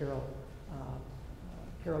see Carol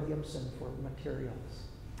Gibson for materials.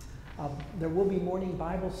 There will be morning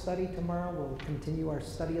Bible study tomorrow. We'll continue our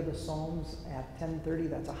study of the Psalms at 10:30.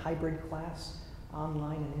 That's a hybrid class,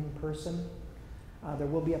 online and in person. There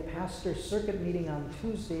will be a pastor's circuit meeting on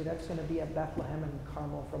Tuesday. That's going to be at Bethlehem and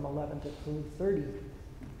Carmel from 11 to 2:30.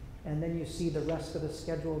 And then you see the rest of the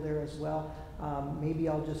schedule there as well. Maybe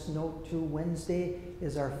I'll just note too, Wednesday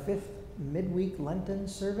is our 5th midweek Lenten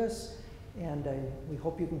service. And we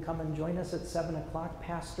hope you can come and join us at 7 o'clock.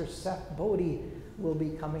 Pastor Seth Bodie will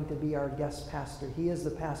be coming to be our guest pastor. He is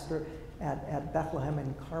the pastor at Bethlehem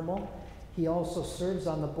and Carmel. He also serves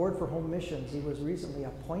on the board for home missions. He was recently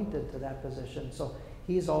appointed to that position. So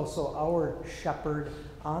he's also our shepherd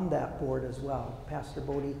on that board as well. Pastor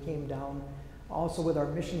Bodie came down also with our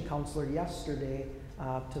mission counselor yesterday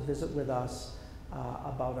to visit with us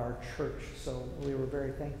about our church. So we were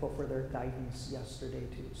very thankful for their guidance yesterday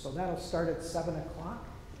too. So that'll start at 7 o'clock.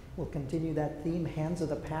 We'll continue that theme, Hands of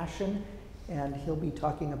the Passion, and he'll be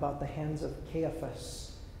talking about the hands of Caiaphas.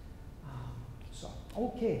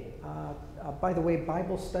 Okay. By the way,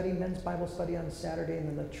 Bible study, men's Bible study on Saturday, and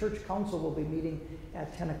then the church council will be meeting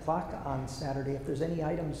at 10 o'clock on Saturday. If there's any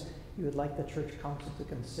items you would like the church council to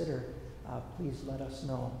consider, please let us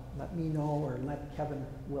know. Let me know, or let Kevin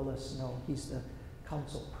Willis know. He's the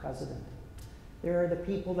council president. There are the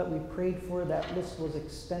people that we prayed for. That list was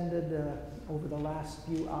extended over the last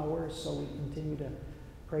few hours, so we continue to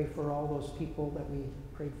pray for all those people that we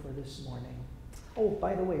prayed for this morning. Oh,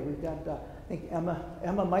 by the way, we've got, I think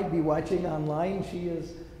Emma might be watching online. She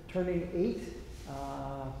is turning 8.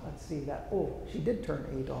 Let's see that. Oh, she did turn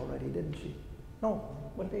 8 already, didn't she? No,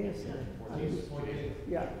 what day is it?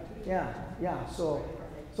 Yeah. So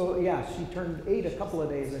yeah, she turned 8 a couple of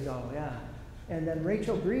days ago, yeah. And then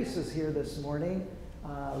Rachel Grease is here this morning.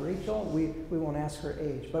 Rachel, we won't ask her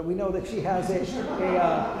age, but we know that she has a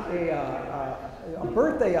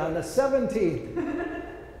birthday on the 17th.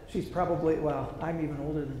 She's probably, well, I'm even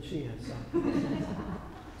older than she is,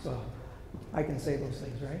 so I can say those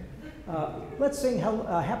things, right? Let's sing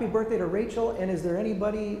happy birthday to Rachel. And is there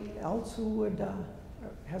anybody else who would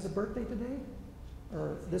has a birthday today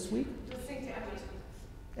or this week? Let's sing to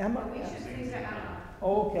Emma. Emma? We should sing to Emma.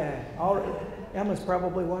 Okay. Emma's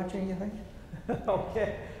probably watching, you think?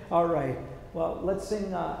 Okay. All right. Well, let's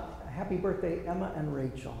sing happy birthday, Emma and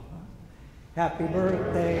Rachel. Happy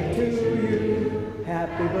birthday to you.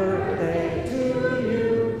 Happy birthday to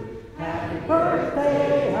you. Happy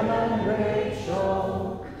birthday, Emma and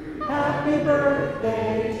Rachel. Happy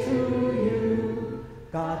birthday to you.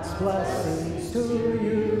 God's blessings to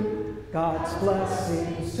you. God's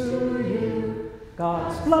blessings to you.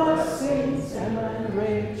 God's blessings, Emma and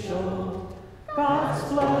Rachel. God's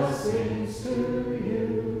blessings to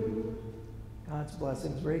you. God's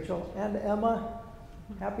blessings, Rachel and Emma.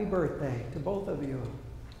 Happy birthday to both of you.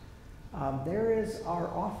 There is our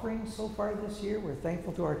offering so far this year. We're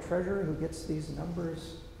thankful to our treasurer who gets these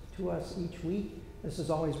numbers to us each week. This is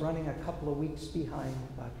always running a couple of weeks behind,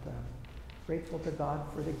 but grateful to God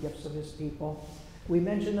for the gifts of his people. We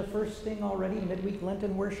mentioned the first thing already, midweek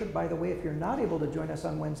Lenten worship. By the way, if you're not able to join us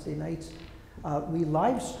on Wednesday nights, we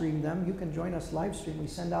live stream them. You can join us live stream. We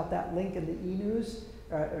send out that link in the e-news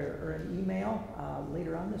or an email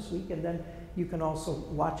later on this week, and then you can also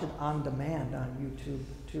watch it on demand on YouTube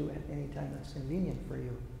too at any time that's convenient for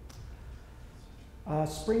you.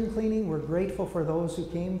 Spring cleaning, we're grateful for those who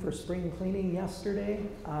came for spring cleaning yesterday.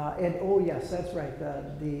 And oh yes, that's right,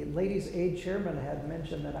 the Ladies' Aid chairman had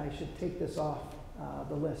mentioned that I should take this off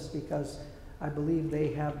the list because I believe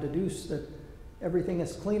they have deduced that everything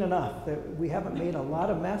is clean enough, that we haven't made a lot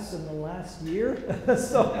of mess in the last year.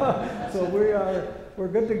 so we're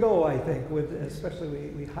good to go, I think, with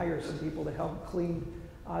especially we hire some people to help clean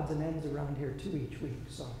odds and ends around here too each week.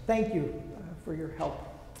 So thank you for your help.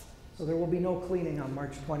 So there will be no cleaning on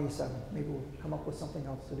March 27th. Maybe we'll come up with something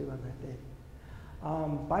else to do on that day.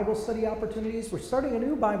 Bible study opportunities. We're starting a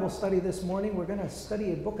new Bible study this morning. We're going to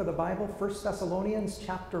study a book of the Bible, 1 Thessalonians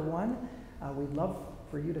chapter 1. We'd love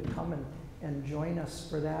for you to come and join us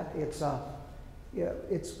for that.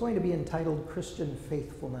 It's going to be entitled Christian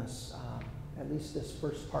Faithfulness. At least this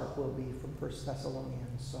first part will be from 1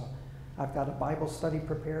 Thessalonians. So I've got a Bible study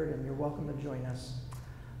prepared, and you're welcome to join us.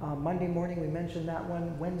 Monday morning, we mentioned that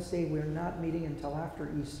one. Wednesday, we're not meeting until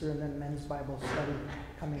after Easter, and then men's Bible study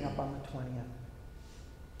coming up on the 20th.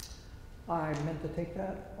 I meant to take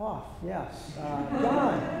that off, yes.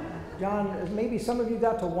 John, maybe some of you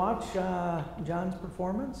got to watch John's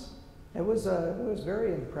performance. It was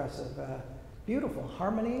very impressive. Beautiful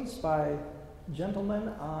harmonies by gentlemen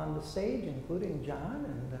on the stage, including John,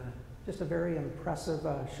 and just a very impressive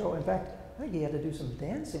show. In fact, I think he had to do some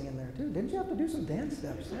dancing in there too. Didn't you have to do some dance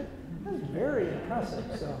steps? That was very impressive.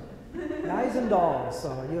 So, Guys and Dolls.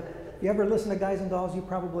 So you ever listen to Guys and Dolls?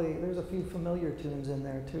 There's a few familiar tunes in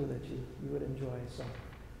there too that you would enjoy. So,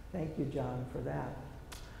 thank you, John, for that.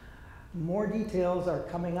 More details are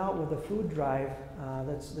coming out with the food drive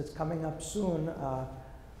that's coming up soon.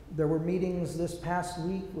 There were meetings this past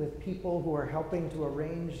week with people who are helping to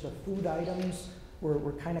arrange the food items.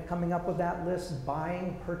 We're kind of coming up with that list,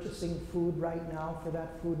 purchasing food right now for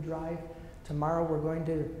that food drive. Tomorrow we're going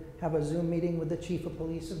to have a Zoom meeting with the Chief of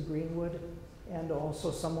Police of Greenwood and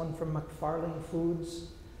also someone from McFarling Foods.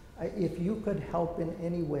 If you could help in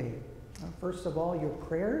any way, first of all, your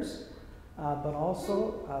prayers, but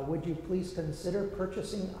also would you please consider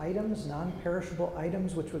purchasing items, non-perishable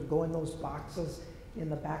items, which would go in those boxes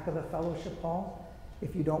in the back of the fellowship hall.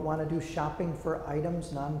 If you don't want to do shopping for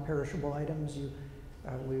items, non-perishable items,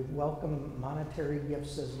 we welcome monetary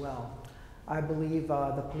gifts as well. I believe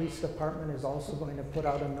the police department is also going to put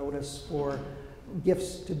out a notice for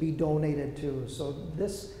gifts to be donated to. So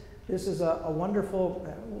this is a wonderful,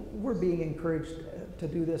 we're being encouraged to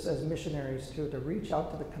do this as missionaries too, to reach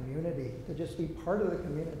out to the community, to just be part of the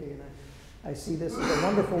community. And I see this as a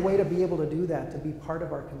wonderful way to be able to do that, to be part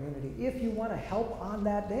of our community. If you want to help on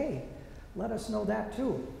that day, let us know that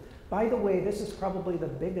too. By the way, this is probably the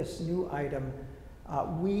biggest new item.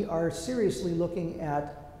 We are seriously looking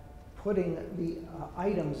at putting the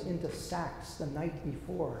items into sacks the night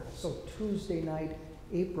before. So Tuesday night,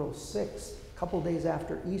 April 6th, a couple days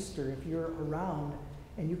after Easter, if you're around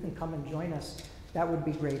and you can come and join us, that would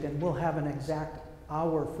be great. And we'll have an exact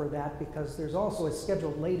hour for that because there's also a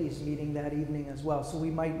scheduled ladies meeting that evening as well. So we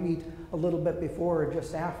might meet a little bit before or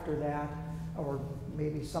just after that, or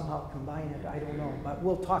maybe somehow combine it, I don't know. But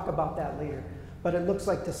we'll talk about that later. But it looks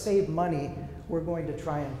like to save money, we're going to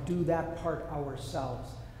try and do that part ourselves.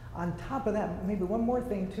 On top of that, maybe one more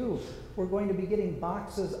thing too, we're going to be getting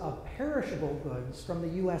boxes of perishable goods from the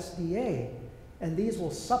USDA, and these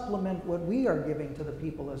will supplement what we are giving to the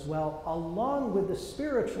people as well, along with the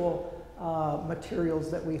spiritual materials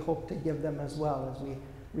that we hope to give them as well as we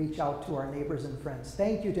reach out to our neighbors and friends.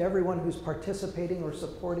 Thank you to everyone who's participating or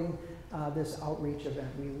supporting this outreach event.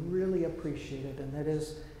 We really appreciate it, and it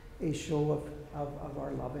is a show of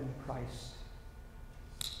our love in Christ.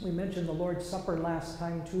 We mentioned the Lord's Supper last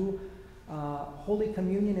time too. Holy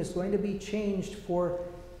Communion is going to be changed for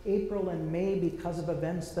April and May because of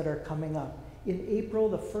events that are coming up. In April,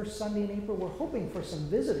 the first Sunday in April, we're hoping for some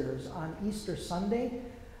visitors on Easter Sunday.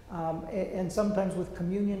 And sometimes with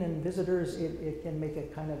communion and visitors, it can make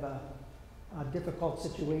it kind of a difficult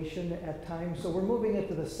situation at times. So we're moving it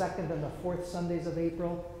to the second and the fourth Sundays of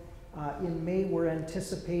April. In May, we're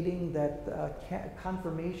anticipating that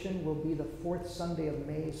confirmation will be the fourth Sunday of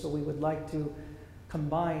May, so we would like to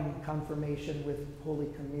combine confirmation with Holy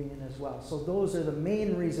Communion as well. So those are the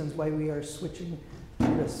main reasons why we are switching to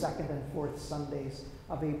the second and fourth Sundays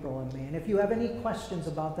of April and May. And if you have any questions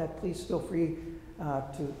about that, please feel free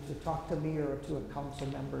to talk to me or to a council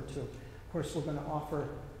member too. Of course, we're going to offer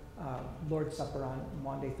Lord's Supper on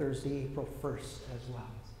Monday, Thursday, April 1st as well.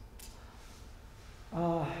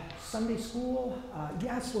 Sunday school,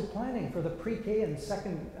 yes, we're planning for the pre-K and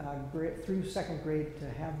second grade through second grade to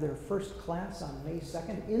have their first class on May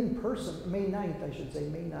 2nd in person, May 9th, I should say,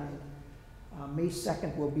 May 9th. May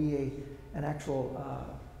 2nd will be an actual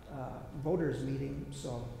voters meeting,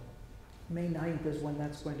 so May 9th is when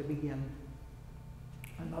that's going to begin.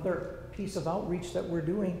 Another piece of outreach that we're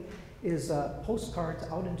doing is postcards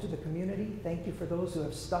out into the community. Thank you for those who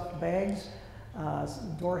have stuffed bags,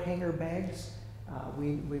 door hanger bags.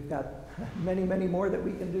 We've got many, many more that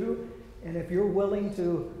we can do. And if you're willing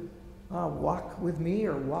to walk with me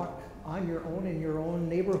or walk on your own in your own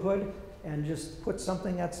neighborhood and just put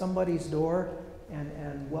something at somebody's door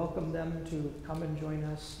and welcome them to come and join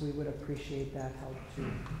us, we would appreciate that help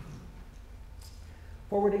too.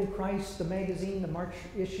 Forward in Christ, the magazine, the March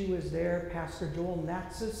issue is there. Pastor Joel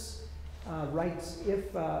Natsis writes,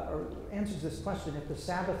 or answers this question: if the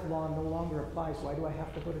Sabbath law no longer applies, why do I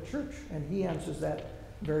have to go to church? And he answers that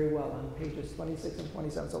very well on pages 26 and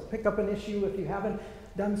 27. So pick up an issue if you haven't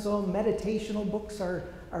done so. Meditational books are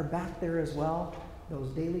back there as well. Those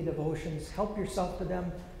daily devotions, help yourself to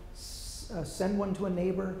them. send one to a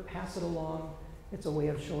neighbor, pass it along. It's a way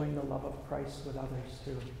of showing the love of Christ with others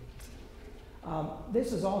too.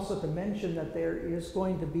 This is also to mention that there is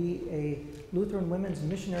going to be a Lutheran Women's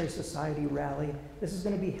Missionary Society rally. This is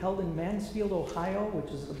going to be held in Mansfield, Ohio,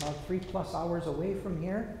 which is about 3+ hours away from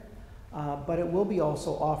here. But it will be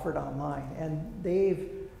also offered online. And they've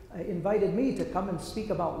invited me to come and speak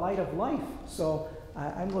about Light of Life. So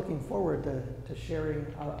I'm looking forward to sharing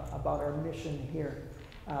about our mission here.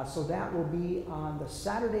 So that will be on the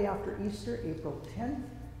Saturday after Easter, April 10th,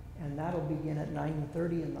 and that'll begin at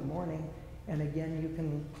 9:30 in the morning. And again, you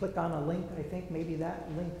can click on a link. I think maybe that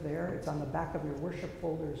link there, it's on the back of your worship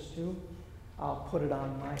folders too. I'll put it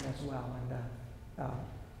on mine as well.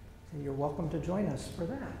 And you're welcome to join us for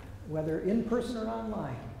that, whether in person or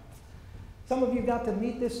online. Some of you got to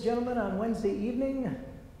meet this gentleman on Wednesday evening.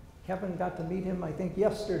 Kevin got to meet him, I think,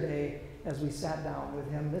 yesterday as we sat down with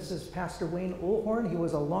him. This is Pastor Wayne Olhorn. He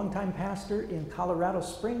was a longtime pastor in Colorado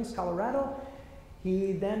Springs, Colorado.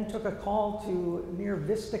 He then took a call to near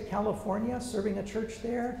Vista, California, serving a church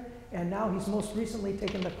there. And now he's most recently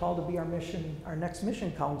taken the call to be our next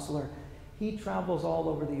mission counselor. He travels all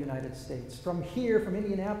over the United States. From here, from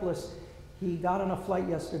Indianapolis, he got on a flight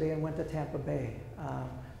yesterday and went to Tampa Bay.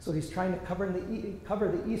 So he's trying to cover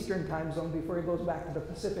the Eastern time zone before he goes back to the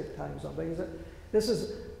Pacific time zone. But this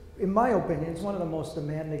is, in my opinion, it's one of the most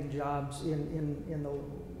demanding jobs in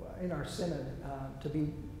our synod, to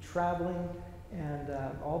be traveling and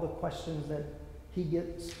all the questions that he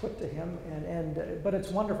gets put to him. But it's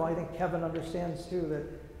wonderful. I think Kevin understands too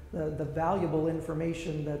that the valuable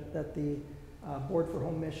information that the Board for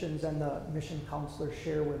Home Missions and the mission counselors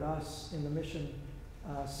share with us in the mission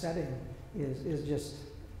setting is just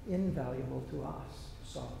invaluable to us.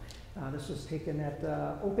 So this was taken at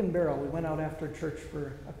Open Barrel. We went out after church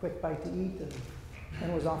for a quick bite to eat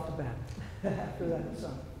and was off to bed after that. So,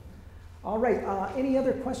 all right. Any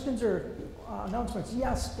other questions or announcements?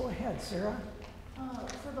 Yes, go ahead, Sarah.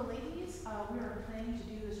 For the ladies, we are planning to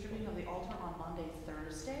do the stripping of the altar on Monday,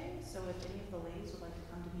 Thursday. So if any of the ladies would like to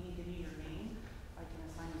come to me and give me your name, I can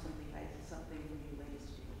assign you something for you ladies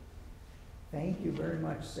to do. Thank you very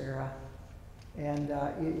much, Sarah. And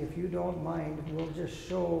if you don't mind, we'll just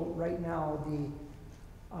show right now the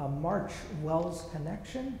March Wells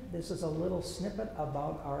Connection. This is a little snippet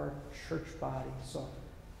about our church body. So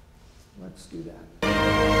let's do that.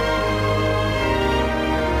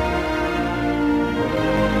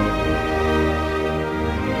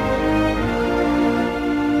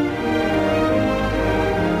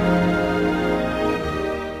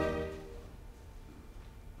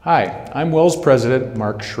 Hi, I'm Wells President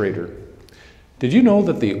Mark Schrader. Did you know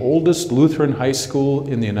that the oldest Lutheran high school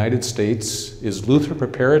in the United States is Luther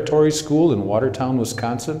Preparatory School in Watertown,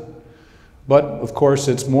 Wisconsin? But, of course,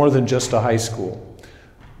 it's more than just a high school.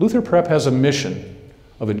 Luther Prep has a mission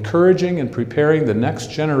of encouraging and preparing the next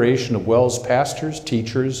generation of Wells pastors,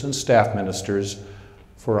 teachers, and staff ministers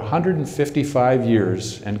for 155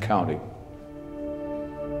 years and counting.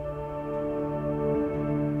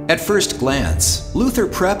 At first glance, Luther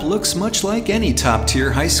Prep looks much like any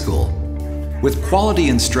top-tier high school, with quality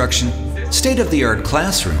instruction, state-of-the-art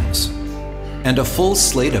classrooms, and a full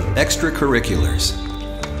slate of extracurriculars.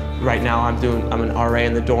 Right now I'm an RA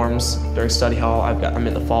in the dorms during study hall. I'm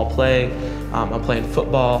in the fall play, I'm playing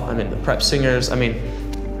football, I'm in the prep singers. I mean,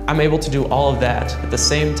 I'm able to do all of that at the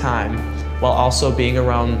same time while also being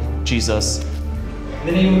around Jesus. In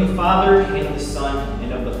the name of the Father, and of the Son,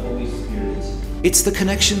 and of the Holy Spirit. It's the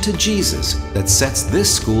connection to Jesus that sets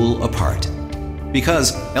this school apart.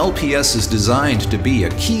 Because LPS is designed to be a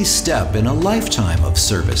key step in a lifetime of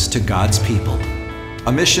service to God's people.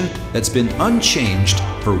 A mission that's been unchanged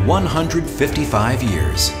for 155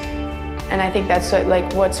 years. And I think that's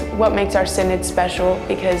what makes our synod special,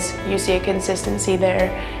 because you see a consistency there,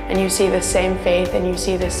 and you see the same faith, and you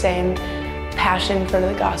see the same passion for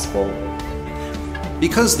the gospel.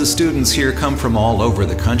 Because the students here come from all over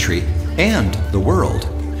the country and the world,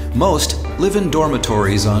 most live in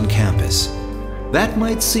dormitories on campus. That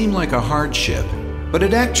might seem like a hardship, but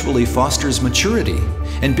it actually fosters maturity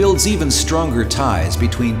and builds even stronger ties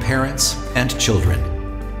between parents and children.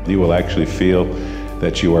 You will actually feel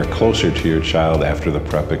that you are closer to your child after the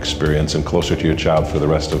prep experience and closer to your child for the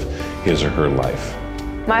rest of his or her life.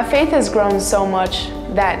 My faith has grown so much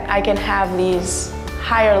that I can have these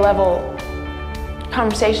higher level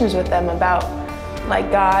conversations with them about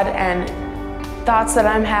God and thoughts that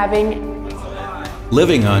I'm having.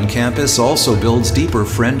 Living on campus also builds deeper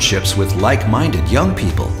friendships with like-minded young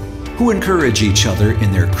people who encourage each other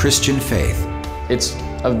in their Christian faith. It's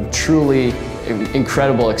a truly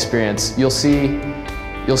incredible experience. You'll see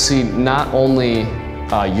not only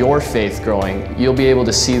your faith growing, you'll be able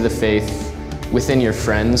to see the faith within your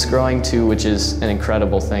friends growing too, which is an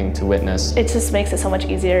incredible thing to witness. It just makes it so much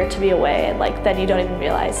easier to be away, and like then you don't even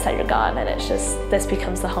realize that you're gone, and it's just, this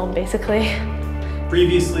becomes the home basically.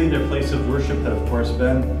 Previously, their place of worship had of course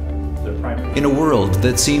been their primary. In a world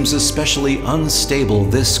that seems especially unstable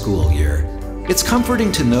this school year, it's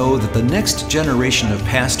comforting to know that the next generation of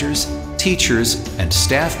pastors, teachers, and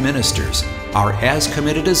staff ministers are as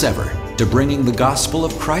committed as ever to bringing the gospel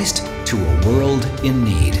of Christ to a world in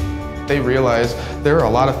need. They realize there are a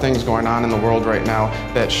lot of things going on in the world right now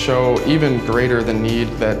that show even greater the need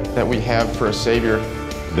that we have for a Savior.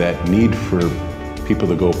 That need for people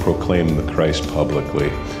to go proclaim the Christ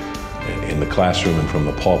publicly in the classroom and from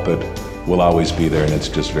the pulpit will always be there, and it's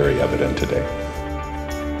just very evident today.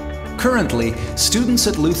 Currently, students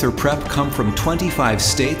at Luther Prep come from 25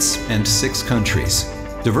 states and 6 countries.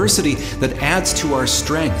 Diversity that adds to our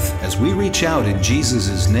strength as we reach out in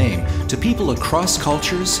Jesus' name to people across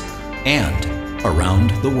cultures and around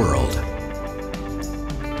the world.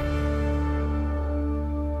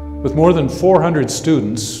 With more than 400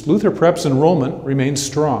 students, Luther Prep's enrollment remains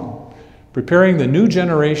strong, preparing the new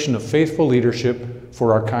generation of faithful leadership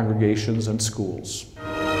for our congregations and schools.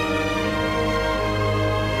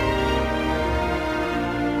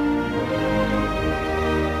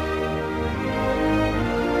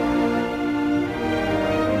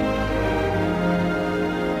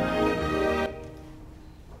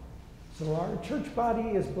 So our church body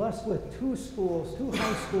is blessed with 2 schools, 2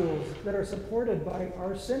 high schools that are supported by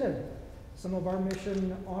our synod. Some of our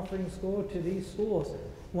mission offerings go to these schools.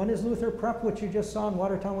 One is Luther Prep, which you just saw in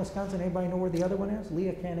Watertown, Wisconsin. Anybody know where the other one is?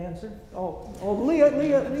 Leah can't answer. Leah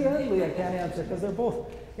can't answer because they're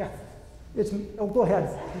both, yeah. Go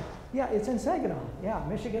ahead. Yeah, it's in Saginaw. Yeah,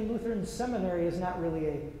 Michigan Lutheran Seminary is not really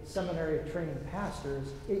a seminary of training pastors.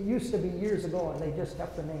 It used to be years ago, and they just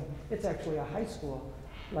kept the name. It's actually a high school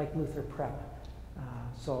like Luther Prep.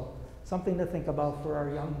 So something to think about for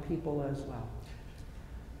our young people as well.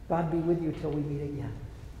 God be with you till we meet again.